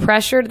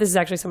pressured? This is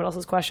actually someone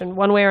else's question.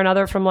 One way or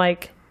another from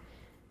like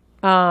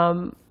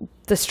the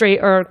straight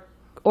or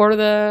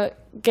the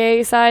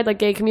gay side, like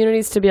gay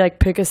communities, to be like,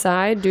 pick a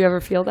side? Do you ever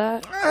feel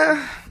that?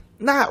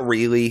 Not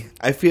really.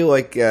 I feel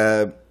like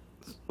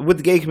with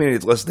the gay community,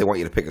 it's less they want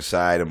you to pick a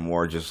side and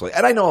more just like,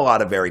 and I know a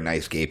lot of very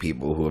nice gay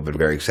people who have been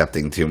very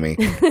accepting to me,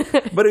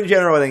 but in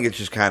general, I think it's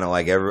just kind of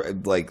like,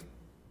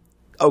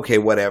 okay,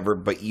 whatever,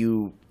 but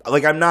you,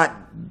 like, I'm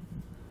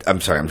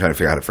sorry, I'm trying to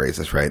figure out how to phrase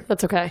this right.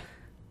 That's okay.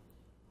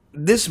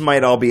 This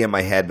might all be in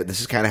my head, but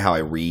this is kind of how I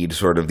read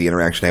sort of the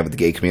interaction I have with the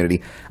gay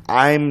community.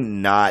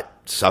 I'm not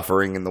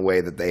suffering in the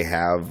way that they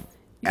have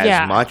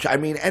as much. I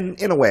mean, and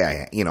in a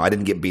way, I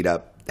didn't get beat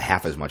up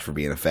half as much for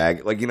being a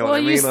fag. Like, you know what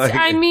I mean?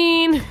 I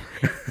mean,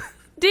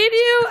 did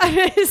you?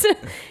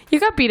 You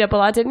got beat up a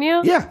lot, didn't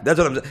you? Yeah, that's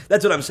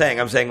what I'm saying.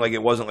 I'm saying like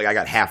it wasn't like I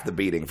got half the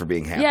beating for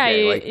being half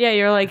gay.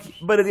 You're like.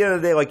 But at the end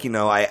of the day, like,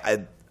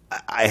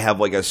 I have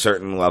like a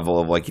certain level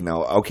of like,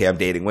 okay, I'm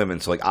dating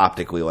women, so like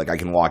optically, like I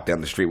can walk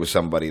down the street with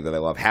somebody that I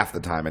love half the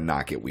time and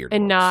not get weird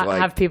and not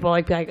have people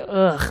like be like,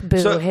 ugh,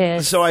 boo,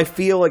 hiss. So I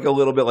feel like a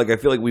little bit like I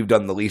feel like we've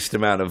done the least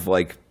amount of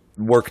like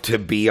work to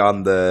be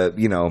on the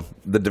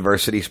the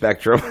diversity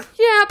spectrum.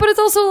 Yeah, but it's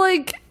also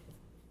like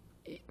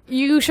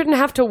you shouldn't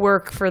have to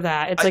work for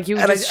that. It's like you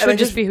should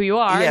just be who you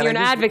are, and you're an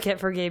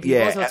advocate for gay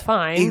people, so it's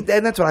fine.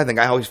 And that's what I think.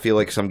 I always feel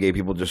like some gay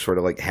people just sort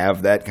of like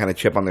have that kind of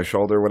chip on their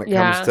shoulder when it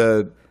comes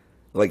to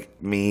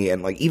like me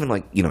and like even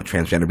like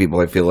transgender people.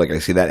 I feel like I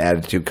see that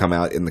attitude come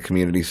out in the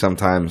community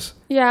sometimes.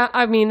 Yeah,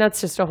 I mean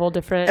that's just a whole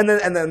different. And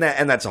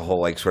that's a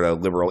whole like sort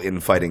of liberal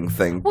infighting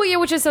thing. Well, yeah,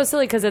 which is so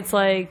silly because it's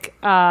like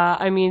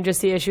I mean just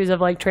the issues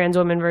of like trans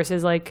women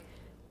versus like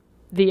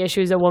the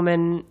issues a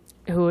woman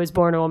who is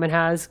born a woman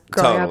has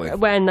growing up,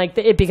 when like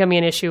it becoming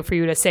an issue for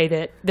you to say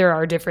that there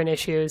are different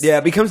issues. Yeah,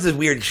 it becomes this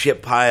weird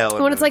shit pile.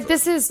 When it's like,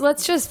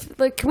 let's just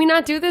like, can we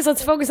not do this?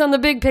 Let's focus on the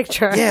big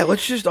picture. Yeah,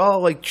 let's just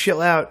all like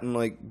chill out and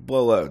like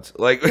blow loads.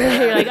 Like,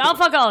 you're like, I'll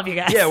fuck all of you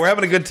guys. Yeah, we're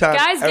having a good time,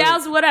 guys,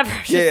 gals, whatever.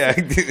 Yeah,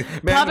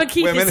 man, Papa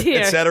Keith women, is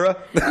here,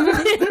 etc.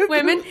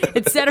 Women,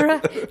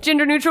 etc.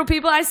 Gender neutral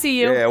people, I see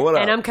you. Yeah, what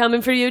up? And I'm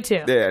coming for you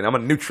too. Yeah, and I'm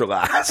gonna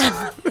neutralize.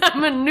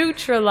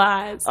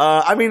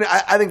 I mean,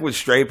 I think with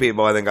straight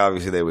people, I think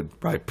obviously they would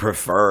probably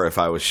prefer if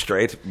I was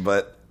straight,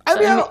 but I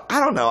mean, I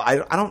don't know. I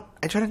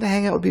try not to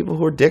hang out with people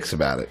who are dicks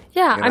about it.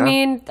 Yeah, I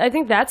mean, I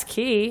think that's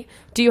key.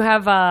 Do you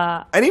have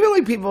and even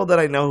like people that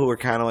I know who are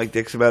kind of like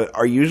dicks about it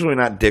are usually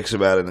not dicks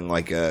about it in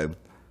like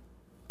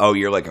oh,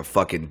 you're like a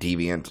fucking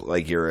deviant,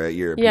 like you're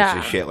a piece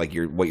of shit, like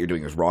what you're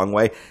doing is wrong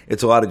way.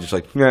 It's a lot of just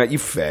like, yeah, you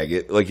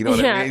faggot, like, you know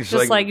what I mean? It's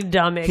just like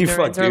dumb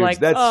ignorance, or like,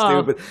 that's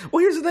stupid. Well,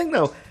 here's the thing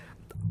though.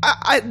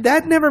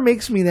 That never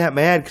makes me that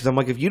mad because I'm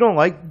like, if you don't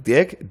like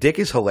Dick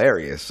is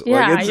hilarious.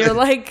 Yeah, like, you're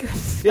like,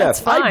 that's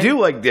fine. I do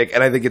like Dick,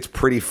 and I think it's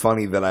pretty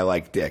funny that I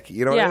like Dick.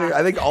 You know what I mean?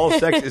 I think all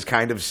sex is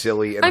kind of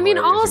silly. And I mean,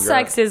 all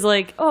sex is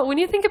like, when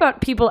you think about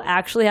people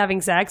actually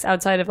having sex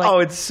outside of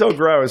like, it's so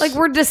gross. Like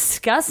we're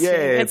disgusting.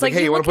 Yeah, it's like,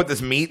 hey, you want to put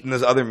this meat and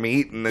this other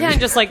meat, and then and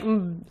just like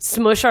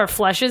smush our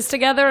fleshes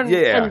together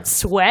and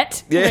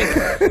sweat.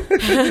 Yeah.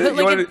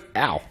 Like,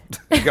 ow!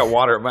 You got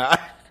water in my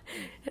eye.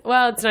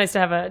 Well, it's nice to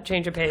have a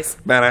change of pace.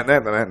 Man,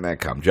 that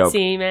come joke.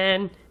 See,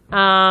 man.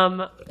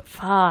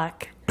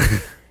 Fuck.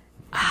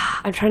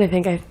 I'm trying to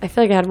think. I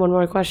feel like I had one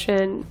more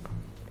question.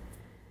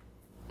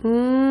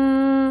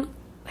 I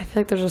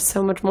feel like there's just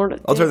so much more to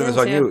I'll turn this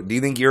on you. Do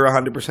you think you're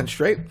 100%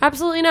 straight?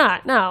 Absolutely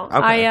not. No.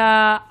 Okay.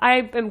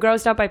 I am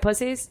grossed out by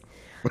pussies.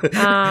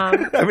 I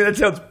mean, that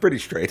sounds pretty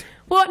straight.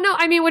 Well, no,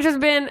 I mean,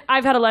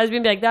 I've had a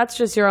lesbian be like, that's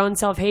just your own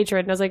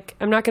self-hatred. And I was like,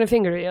 I'm not going to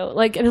finger you.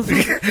 Like,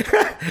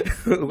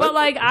 but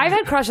like, I've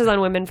had crushes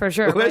on women for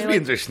sure.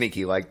 Lesbians are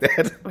sneaky like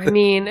that. I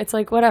mean, it's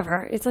like,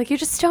 whatever. It's like, you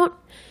just don't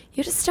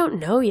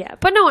know yet.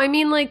 But no, I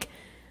mean, like,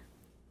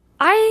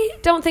 I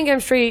don't think I'm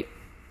straight,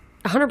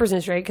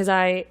 100% straight, because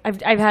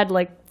I've had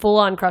like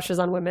full-on crushes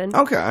on women.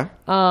 Okay.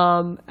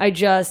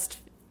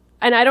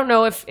 And I don't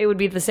know if it would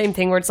be the same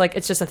thing where it's like,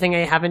 it's just a thing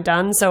I haven't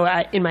done. So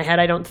in my head,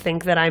 I don't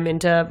think that I'm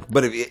into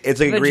But it's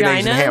like a green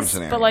eggs and ham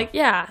scenario. But like,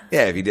 yeah.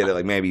 Yeah, if you did it,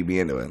 like maybe you'd be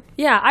into it.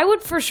 Yeah, I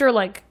would for sure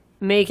like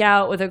make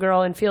out with a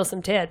girl and feel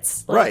some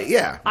tits. Like, right,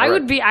 yeah. I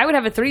would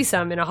have a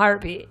threesome in a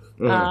heartbeat.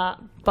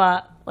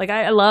 But Like,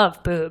 I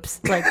love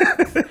boobs. Like,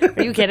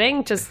 are you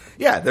kidding? Just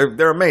Yeah,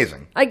 they're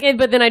amazing.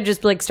 but then I'd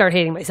just like start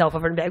hating myself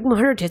over and be like, well,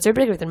 her tits are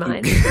bigger than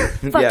mine.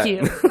 Fuck Yeah.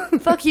 you.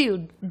 Fuck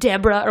you,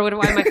 Deborah. Or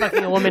why am I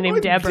fucking a woman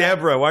named Deborah?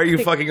 Deborah, why are you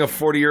fucking a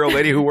 40-year-old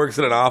lady who works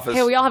in an office?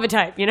 Hey, we all have a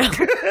type, you know?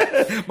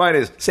 Mine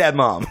is sad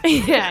mom.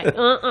 Yeah.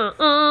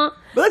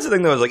 But that's the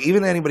thing, though, is like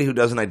even anybody who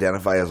doesn't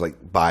identify as like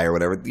bi or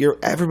whatever,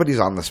 everybody's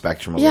on the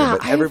spectrum a Yeah,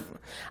 little bit.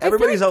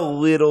 Everybody's a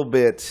little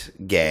bit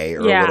gay or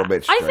a little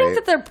bit straight. I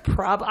think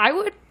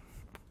that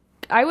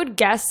I would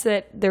guess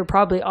that there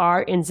probably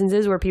are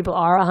instances where people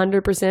are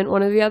 100%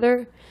 one or the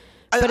other.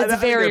 But it's I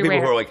think very there are people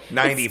rare. who are like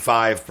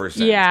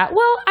 95%. Yeah.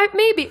 Well,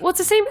 maybe. Well, it's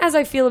the same as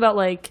I feel about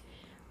like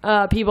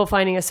people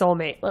finding a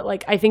soulmate.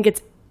 Like, I think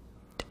it's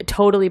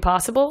totally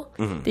possible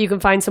that you can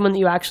find someone that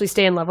you actually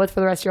stay in love with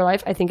for the rest of your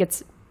life. I think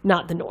it's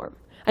not the norm.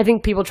 I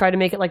think people try to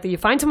make it like that. You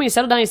find someone, you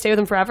settle down, you stay with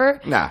them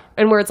forever. Nah.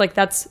 And where it's like,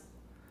 that's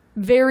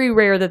very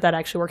rare that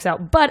actually works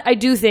out. But I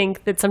do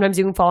think that sometimes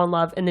you can fall in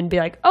love and then be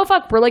like, oh,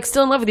 fuck, we're like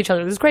still in love with each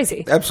other. This is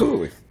crazy.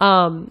 Absolutely.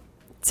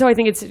 So I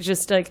think it's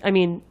just like, I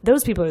mean,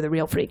 those people are the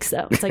real freaks,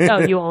 though. It's like, oh,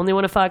 you only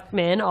want to fuck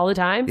men all the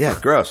time? Yeah,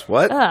 gross.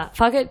 What?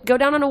 Fuck it. Go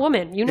down on a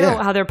woman. You know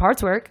Yeah. how their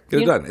parts work. Get it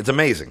You- done. It's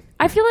amazing.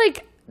 I feel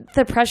like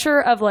the pressure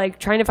of like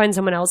trying to find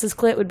someone else's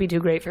clit would be too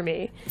great for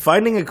me.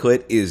 Finding a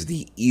clit is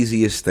the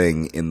easiest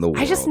thing in the world.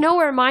 I just know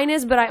where mine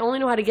is, but I only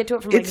know how to get to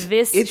it from like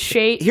this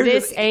shape, here's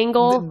this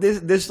angle.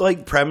 This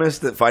like premise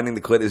that finding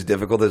the clit is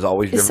difficult is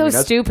always It's driven so me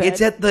nuts. stupid.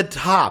 It's at the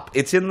top.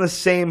 It's in the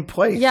same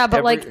place. Yeah,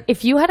 but like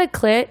if you had a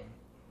clit,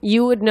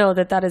 you would know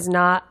that is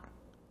not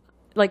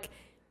like.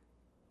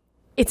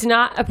 It's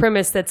not a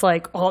premise that's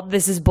like, oh,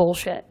 this is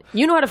bullshit.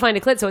 You know how to find a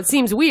clit, so it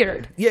seems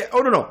weird. Yeah. Oh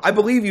no. I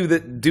believe you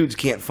that dudes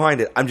can't find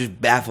it. I'm just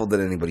baffled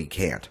that anybody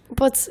can't.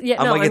 But yeah,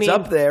 I'm no, like, I it's mean,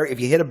 up there. If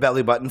you hit a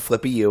belly button,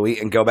 flip a Yui,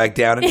 and go back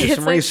down and do it's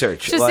some like,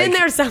 research. Just like, in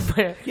there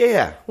somewhere.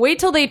 Yeah. Wait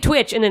till they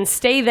twitch and then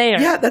stay there.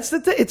 Yeah, that's the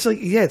thing. It's like,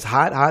 yeah, it's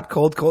hot,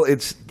 cold.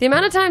 It's The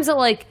amount of times that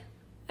like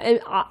and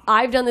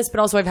I've done this, but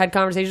also I've had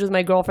conversations with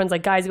my girlfriends,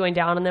 like guys going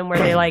down on them where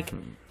they like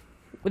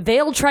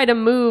they'll try to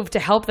move to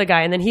help the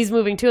guy, and then he's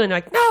moving too, and they're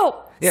like,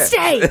 no. Yeah.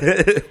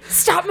 Stay!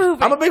 Stop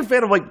moving! I'm a big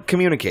fan of like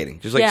communicating.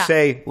 Just like Yeah.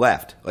 say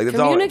left. Like that's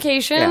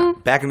Communication. All,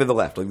 back into the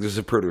left. Like this is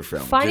a Pruder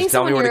film. Finding Just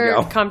tell me someone where to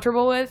you're go.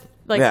 comfortable with,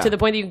 like Yeah. to the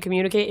point that you can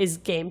communicate, is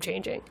game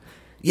changing.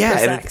 Yeah,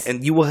 for and, sex.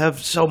 and you will have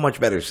so much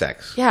better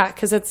sex. Yeah,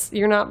 because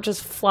you're not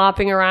just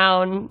flopping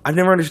around. I've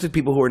never understood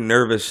people who are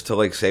nervous to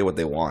like say what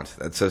they want.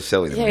 That's so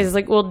silly to Yeah, me. it's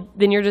like, well,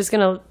 then you're just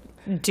gonna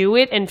do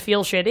it and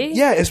feel shitty.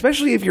 Yeah,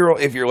 especially if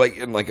you're like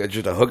in like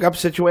just a hookup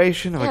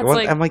situation. I'm Yeah, like, it's what?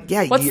 like, I'm like,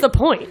 yeah. what's the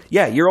point?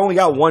 Yeah, you only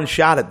got one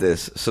shot at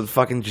this, so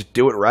fucking just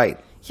do it right.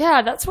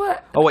 Yeah, that's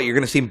what. Oh, what? You're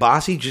gonna seem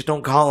bossy? Just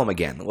don't call him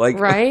again. Like,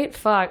 Right?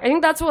 Fuck. I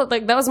think that's what,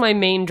 like, that was my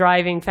main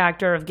driving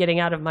factor of getting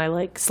out of my,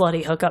 like,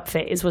 slutty hookup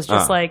phase was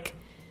just, like,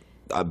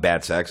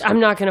 bad sex. I'm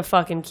not going to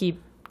fucking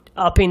keep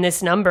upping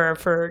this number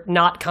for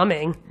not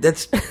coming.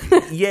 That's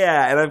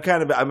yeah, and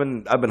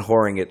I've been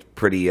whoring it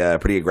pretty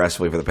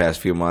aggressively for the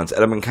past few months,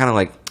 and I've been kind of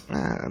like,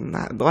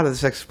 a lot of the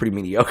sex is pretty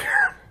mediocre.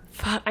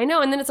 Fuck. I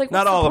know. And then it's like,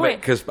 Not what's all the of it,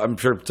 point? because I'm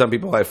sure some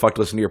people I fucked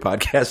listen to your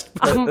podcast.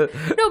 But,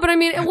 No, but I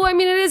mean,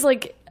 it is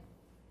like,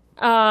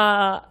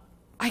 I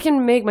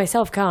can make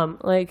myself come.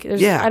 Like,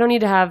 Yeah. I don't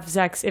need to have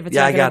sex if it's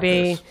Yeah, not I going got to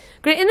be this.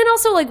 great. And then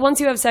also, like, once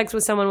you have sex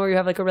with someone where you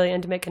have like a really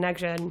intimate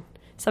connection,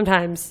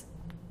 sometimes,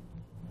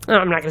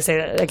 I'm not going to say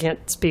that, I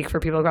can't speak for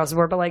people across the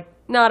board, but like,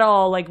 not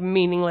all like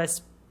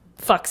meaningless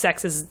fuck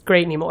sex is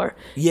great anymore.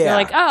 Yeah. You're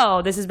like,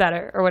 oh, this is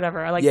better or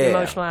whatever. I like Yeah, the yeah.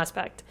 emotional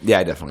aspect. yeah,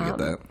 I definitely get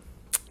that.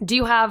 Do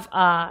you have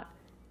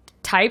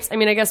types? I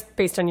mean, I guess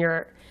based on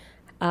your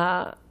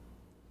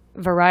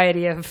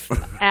variety of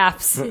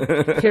apps,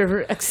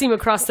 you seem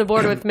across the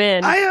board with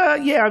men.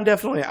 I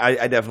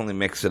definitely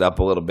mix it up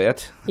a little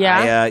bit.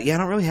 Yeah? I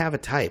don't really have a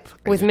type.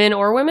 With men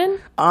or women?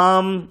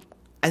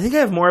 I think I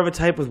have more of a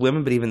type with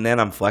women, but even then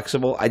I'm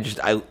flexible.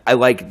 I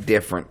like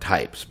different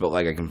types, but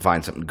like I can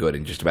find something good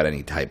in just about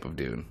any type of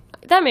dude.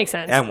 That makes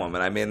sense. And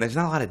woman. I mean, there's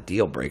not a lot of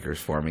deal breakers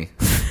for me.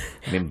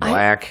 I mean,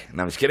 black.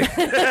 No, I'm just kidding.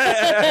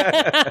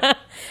 Have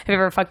you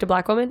ever fucked a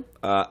black woman?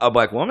 A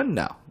black woman?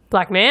 No.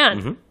 Black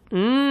man?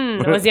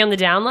 Was he on the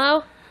down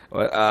low?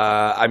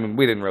 I mean,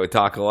 we didn't really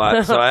talk a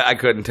lot, so I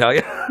couldn't tell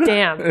you.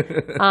 Damn.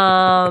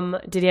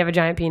 Did he have a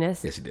giant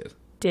penis? Yes, he did.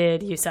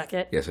 Did you suck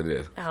it? Yes, I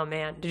did. Oh,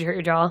 man. Did you hurt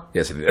your jaw?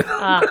 Yes, I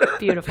did.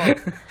 Beautiful.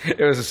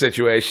 It was a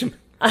situation.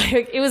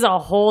 It was a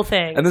whole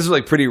thing. And this was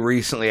like pretty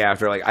recently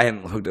after like I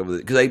hadn't hooked up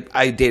with it because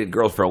I dated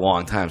girls for a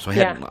long time, so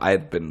I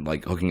had been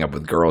like hooking up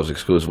with girls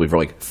exclusively for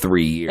like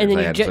 3 years. And then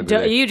I you, hadn't hooked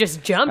with it. you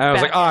just jumped And I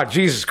was back. like, oh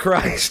Jesus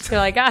Christ!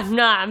 You're like,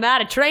 I'm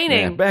out of training.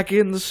 Yeah, back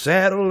in the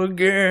saddle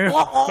again.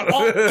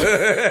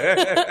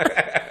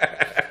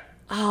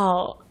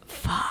 Oh,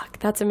 fuck.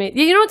 That's amazing.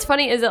 You know what's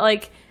funny is that,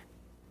 like,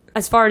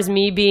 as far as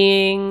me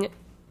being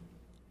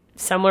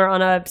somewhere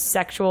on a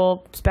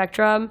sexual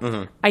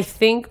spectrum, I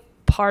think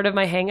part of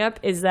my hang up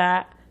is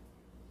that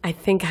I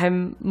think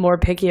I'm more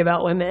picky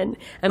about women.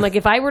 And like,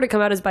 if I were to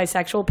come out as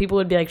bisexual, people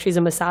would be like, she's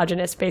a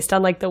misogynist based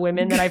on like the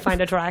women that I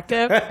find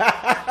attractive.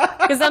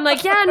 Because I'm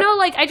like, yeah, no,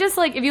 like, I just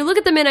like, if you look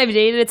at the men I've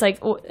dated, it's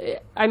like,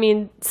 I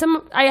mean,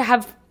 I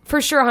have for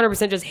sure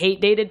 100% just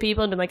hate dated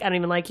people and been like, I don't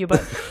even like you.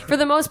 But for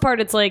the most part,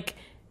 it's like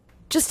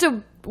just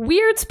a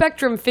weird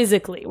spectrum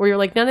physically where you're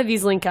like, none of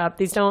these link up.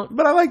 These don't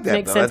But I like that,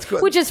 make though. sense. That's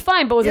good. Which is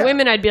fine. But with Yeah.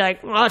 women, I'd be like,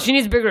 oh, she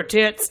needs bigger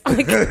tits.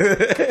 Like,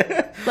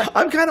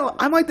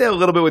 I'm like that a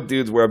little bit with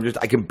dudes where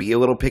I can be a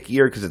little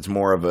pickier because it's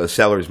more of a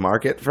seller's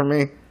market for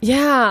me.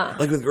 yeah.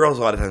 Like with girls,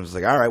 a lot of times it's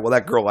like, all right, well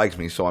that girl likes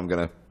me, so I'm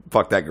gonna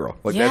fuck that girl.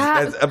 Like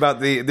Yeah. that's about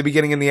the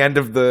beginning and the end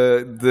of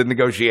the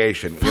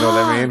negotiation. You know what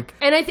I mean?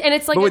 And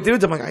it's like But with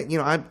dudes, I'm like,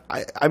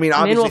 I mean,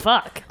 obviously, will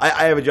fuck.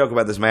 I have a joke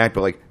about this in my act,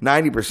 but like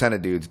 90%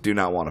 of dudes do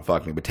not want to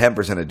fuck me, but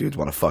 10% of dudes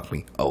want to fuck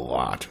me a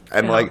lot.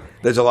 And Yeah. like,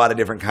 there's a lot of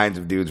different kinds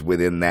of dudes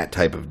within that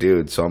type of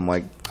dude. So I'm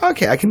like,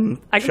 okay, I can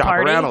shop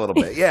party. around a little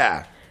bit.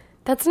 Yeah,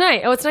 that's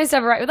nice. Oh, it's nice to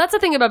have that's the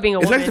thing about being a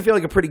it's woman. nice to feel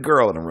like a pretty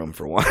girl in a room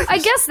for once. I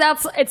guess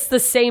it's the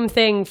same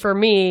thing for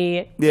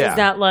me. Yeah. Is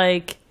that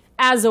like,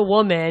 as a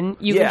woman,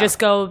 you Yeah. can just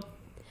go,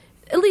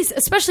 at least,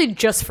 especially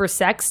just for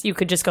sex, you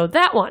could just go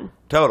that one.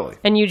 Totally.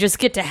 And you just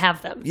get to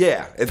have them.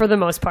 Yeah. For the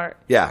most part.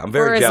 Yeah, I'm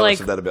very Whereas, jealous like,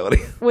 of that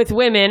ability. With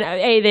women,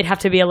 they'd have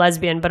to be a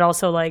lesbian, but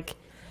also like,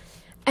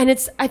 and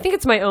I think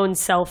it's my own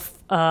self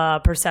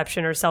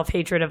perception or self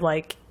hatred of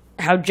like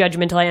how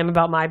judgmental I am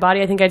about my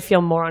body. I think I'd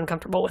feel more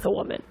uncomfortable with a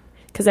woman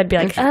because I'd be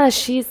like,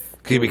 she's.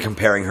 Could you be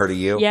comparing her to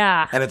you?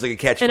 Yeah. And it's like a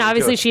catch. And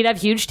obviously 22. she'd have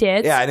huge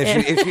tits. Yeah, and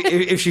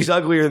if she's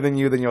uglier than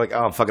you, then you're like,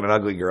 oh, I'm fucking an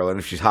ugly girl. And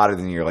if she's hotter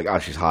than you, you're like, oh,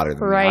 she's hotter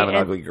than Right. me. I'm an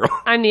and ugly girl.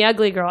 I'm the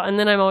ugly girl. And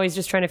then I'm always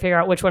just trying to figure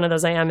out which one of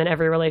those I am in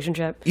every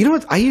relationship. You know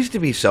what? I used to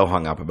be so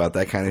hung up about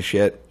that kind of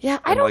shit. Yeah,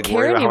 I And, don't like, care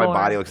worried about how anymore. my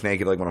body looks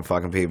naked, like when I'm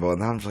fucking people. And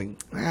now I'm just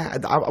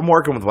like, I'm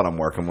working with what I'm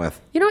working with.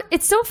 You know,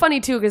 it's so funny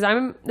too because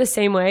I'm the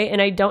same way,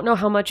 and I don't know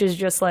how much is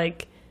just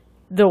like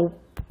the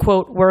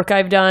quote work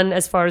I've done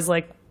as far as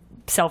like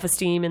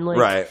self-esteem and like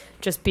Right.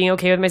 just being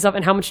okay with myself,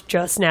 and how much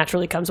just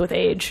naturally comes with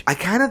age. I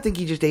kind of think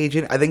you just age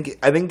in. I think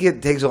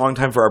it takes a long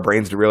time for our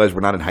brains to realize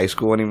we're not in high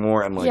school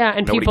anymore, and like Yeah,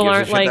 and nobody people gives a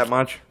aren't shit like that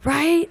much.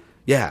 right.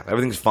 Yeah,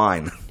 everything's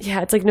fine.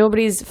 Yeah, it's like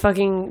nobody's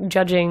fucking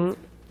judging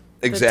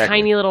Exactly. the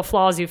tiny little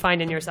flaws you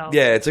find in yourself.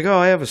 Yeah, it's like, oh,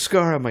 I have a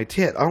scar on my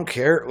tit. I don't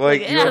care.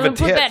 Like, you Yeah, have a I'm gonna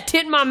put tit. that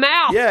tit in my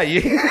mouth. Yeah,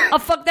 yeah. I'll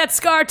fuck that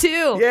scar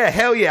too. Yeah,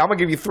 hell yeah. I'm going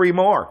to give you 3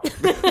 more.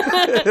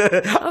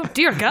 Oh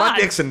dear My God.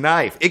 dick's a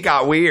knife. It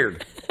got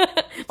weird.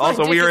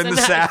 Also, we dick are is in a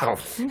the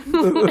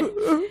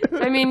knife.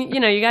 South. I mean, you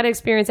know, you got to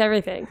experience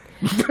everything.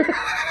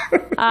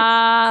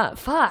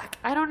 Fuck.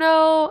 I don't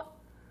know.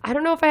 I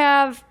don't know if I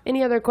have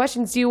any other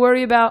questions. Do you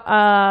worry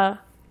about,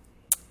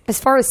 as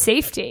far as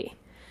safety?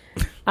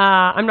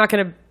 I'm not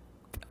going to,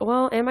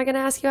 well, am I going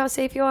to ask you how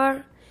safe you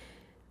are?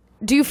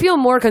 Do you feel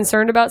more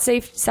concerned about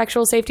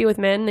sexual safety with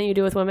men than you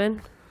do with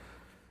women?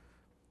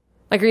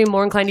 Like, are you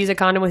more inclined to use a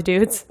condom with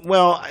dudes?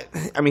 Well,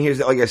 I mean, here's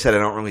like I said, I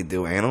don't really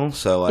do anal,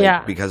 so like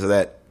Yeah. because of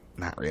that,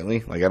 not really.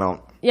 Like I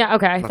don't. Yeah,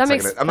 okay. That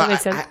makes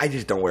sense. I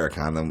just don't wear a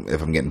condom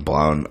if I'm getting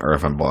blown or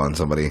if I'm blowing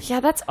somebody.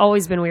 Yeah, that's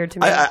always been weird to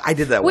me. I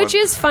did that Which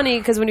one. is funny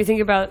because when you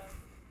think about,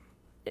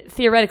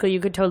 theoretically, you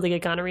could totally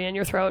get gonorrhea in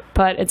your throat,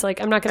 but it's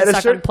like, I'm not going to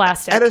suck on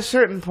plastic. At a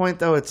certain point,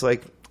 though, it's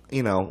like,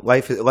 you know,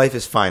 life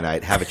is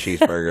finite. Have a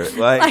cheeseburger.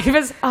 Like, Life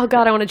is, oh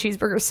God, I want a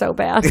cheeseburger so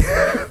bad. you know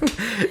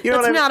That's what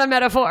I mean? not a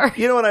metaphor.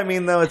 You know what I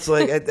mean, though? It's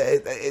like,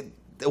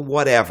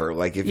 whatever.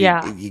 Like, if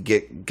Yeah. you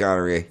get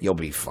gonorrhea, you'll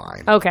be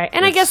fine. Okay.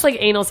 And I guess like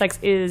anal sex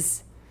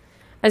is,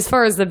 as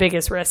far as the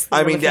biggest risk. that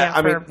I we're mean, looking yeah, at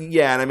I for mean,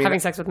 yeah, and I mean, having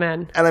sex with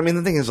men. and I mean,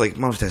 the thing is, like,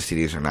 most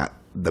STDs are not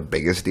the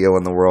biggest deal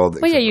in the world.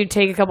 Well, yeah, except- you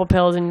take a couple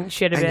pills and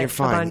shit a And bit, you're a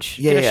fine. bunch,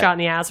 Yeah, get a yeah. shot in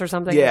the ass or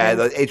something. Yeah,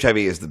 Okay. the HIV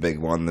is the big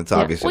one. That's Yeah.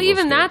 obviously. Well, a little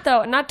even scary. that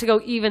though, not to go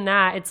even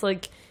that, it's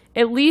like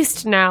at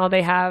least now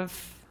they have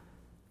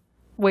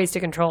ways to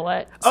control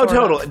it. Oh,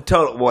 sort of.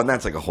 total. Well, and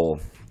that's like a whole.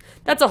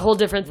 That's a whole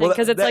different thing Well,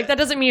 because it's that- like that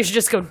doesn't mean you should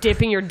just go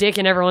dipping your dick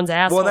in everyone's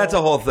asshole. Well, that's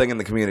a whole thing in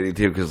the community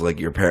too, because like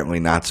you're apparently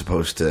not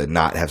supposed to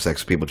not have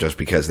sex with people just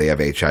because they have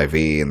HIV,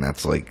 and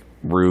that's like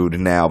rude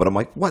now. But I'm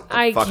like, what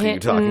the fuck are you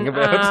talking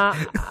about?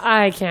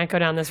 I can't go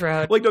down this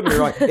road. Like, don't get me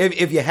wrong.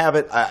 If you have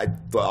it,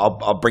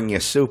 I'll bring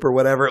you soup or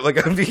whatever. Like,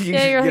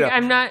 you're like,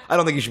 I'm not- I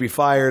don't think you should be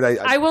fired.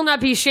 I will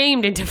not be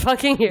shamed into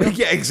fucking you.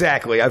 yeah,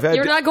 exactly. I've had.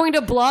 You're not going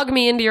to blog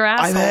me into your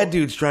asshole. I've had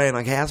dudes try and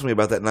like ask me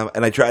about that,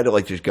 and I tried to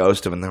like just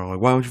ghost them, and they were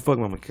like, "Why would you fuck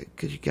me?" I'm like,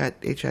 "Cause you got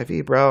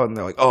HIV, bro." And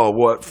they're like, "Oh,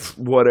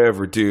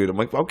 whatever, dude." I'm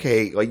like,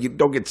 "Okay, like you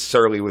don't get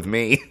surly with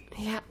me."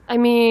 Yeah, I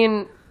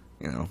mean,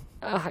 You know.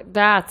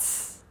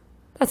 that's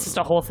just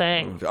a whole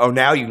thing. Oh,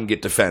 now you can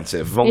get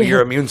defensive. If only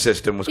your immune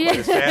system was quite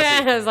as sassy.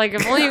 Yeah, it's like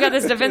if only you got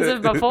this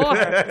defensive before.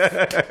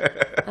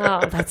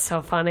 Oh, that's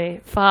so funny.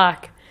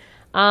 Fuck.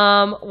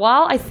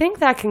 Well, I think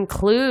that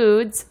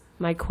concludes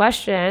my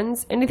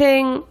questions.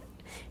 Anything,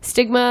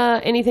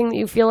 stigma, anything that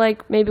you feel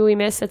like maybe we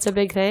missed that's a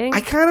big thing?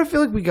 I kind of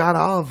feel like we got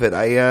all of it.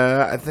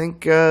 I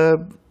think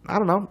I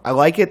don't know. I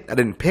like it. I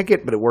didn't pick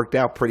it, but it worked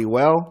out pretty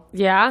well.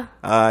 Yeah?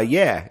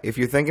 Yeah. If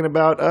you're thinking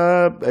about,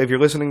 if you're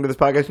listening to this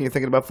podcast and you're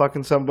thinking about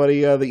fucking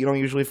somebody that you don't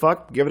usually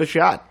fuck, give it a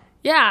shot.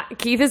 Yeah,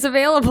 Keith is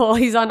available.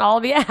 He's on all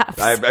the apps.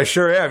 I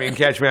sure am. You can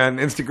catch me on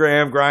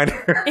Instagram,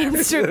 Grindr.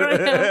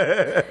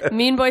 Instagram.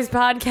 Mean Boys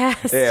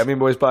Podcast. Yeah, Mean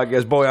Boys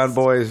Podcast. Boy on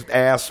Boys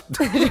ass.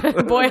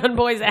 Boy on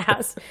Boys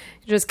ass.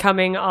 Just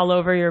coming all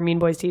over your Mean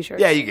Boys t-shirt.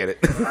 Yeah, you get it.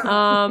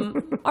 All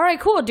right,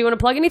 cool. Do you want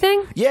to plug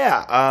anything?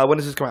 Yeah. When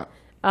does this come out?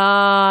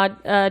 How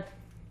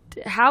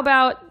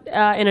about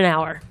in an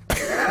hour?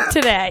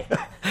 Today.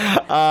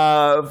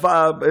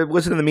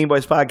 Listen to the Mean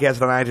Boys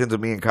Podcast on iTunes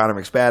with me and Connor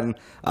McSpadden.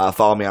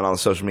 Follow me on all the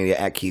social media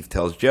at Keith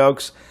Tells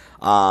Jokes.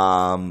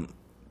 Buy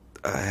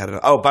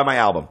my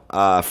album,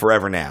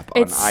 Forever Nap,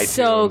 on It's iTunes.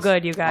 so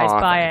good, you guys. Aw,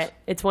 Buy thanks. it.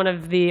 It's one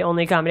of the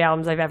only comedy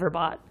albums I've ever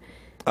bought.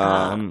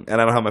 And I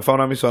don't have my phone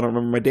on me, so I don't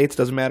remember my dates.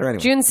 Doesn't matter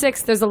anyway. June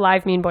 6th, there's a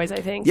live Mean Boys,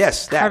 I think.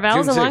 Yes, that.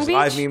 Harvell's June in Long 6th, Beach?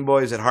 Live Mean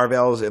Boys at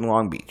Harvell's in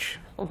Long Beach.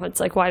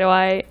 It's like, why do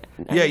I...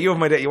 Yeah, you have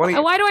my date.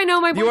 Why do I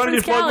know my You want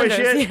to boyfriend's just plug my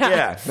calendars? shit?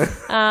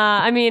 Yeah.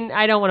 I mean,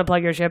 I don't want to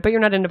plug your shit, but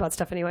you're not into butt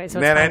stuff anyway, so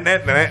it's fine.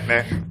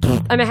 Nah.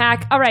 I'm a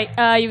hack. All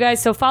right, you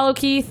guys, so follow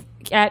Keith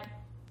at...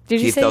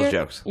 Did you Keith say Tells your-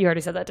 Jokes. You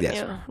already said that, didn't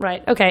Yes. you?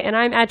 Right. Okay, and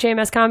I'm at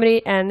JMS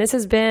Comedy, and this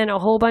has been a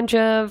whole bunch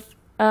of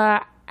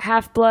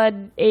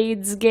half-blood,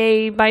 AIDS,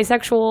 gay,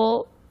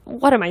 bisexual...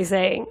 What am I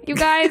saying? You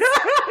guys,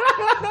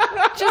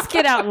 just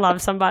get out and love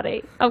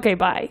somebody. Okay,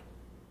 bye.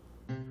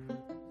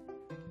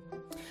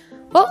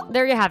 Well,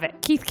 there you have it.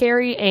 Keith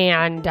Carey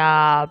and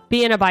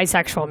being a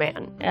bisexual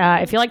man.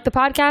 If you like the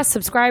podcast,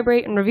 subscribe,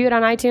 rate, and review it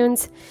on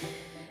iTunes.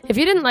 If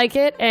you didn't like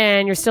it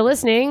and you're still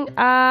listening,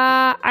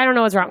 I don't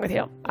know what's wrong with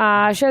you.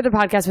 Share the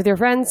podcast with your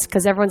friends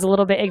because everyone's a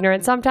little bit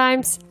ignorant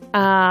sometimes.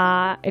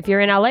 If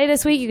you're in LA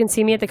this week, you can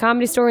see me at the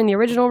Comedy Store in the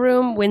Original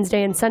Room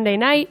Wednesday and Sunday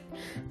night.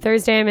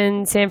 Thursday, I'm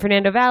in San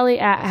Fernando Valley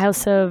at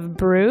House of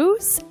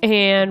Brews.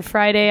 And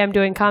Friday, I'm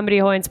doing Comedy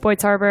Ahoy in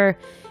Sports Harbor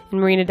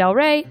in Marina Del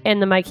Rey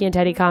and the Mikey and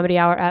Teddy Comedy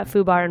Hour at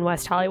Foo Bar in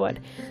West Hollywood.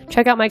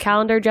 Check out my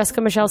calendar,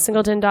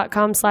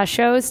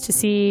 jessicamichellesingleton.com/shows to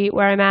see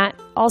where I'm at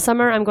all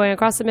summer. I'm going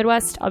across the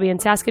Midwest. I'll be in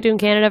Saskatoon,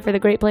 Canada for the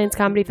Great Plains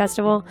Comedy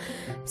Festival.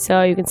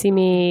 So you can see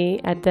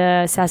me at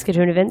the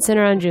Saskatoon Event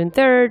Center on June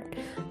 3rd,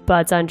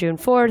 Bud's on June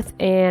 4th,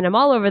 and I'm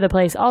all over the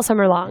place all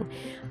summer long.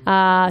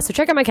 So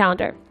check out my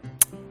calendar.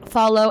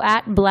 Follow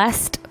at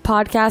Blessed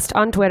Podcast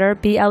on Twitter,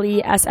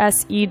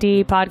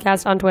 BLESSED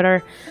Podcast on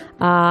Twitter,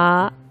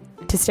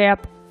 to stay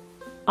up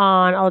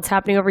on all that's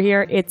happening over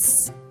here.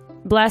 It's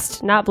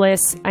blessed, not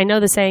bliss. I know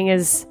the saying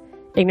is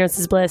ignorance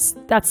is bliss.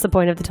 That's the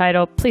point of the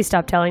title. Please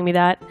stop telling me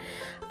that.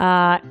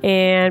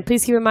 And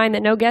please keep in mind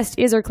that no guest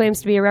is or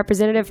claims to be a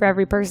representative for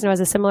every person who has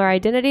a similar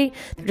identity.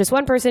 They're just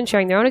one person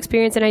sharing their own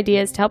experience and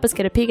ideas to help us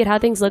get a peek at how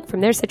things look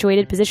from their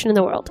situated position in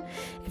the world.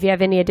 If you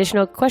have any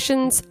additional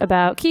questions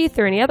about Keith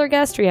or any other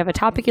guest, or you have a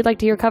topic you'd like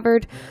to hear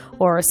covered,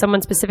 or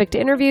someone specific to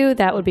interview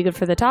that would be good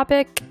for the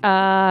topic,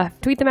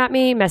 tweet them at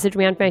me, message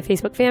me on my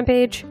Facebook fan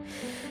page,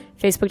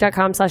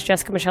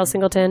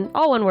 facebook.com/JessicaMichelleSingleton,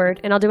 all one word,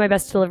 and I'll do my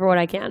best to deliver what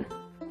I can.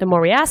 The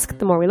more we ask,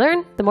 the more we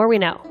learn, the more we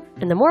know.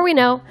 And the more we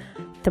know,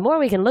 the more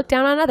we can look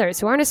down on others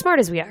who aren't as smart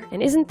as we are.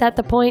 And isn't that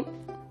the point?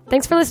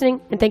 Thanks for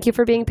listening, and thank you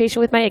for being patient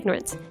with my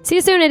ignorance. See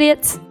you soon,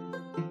 idiots!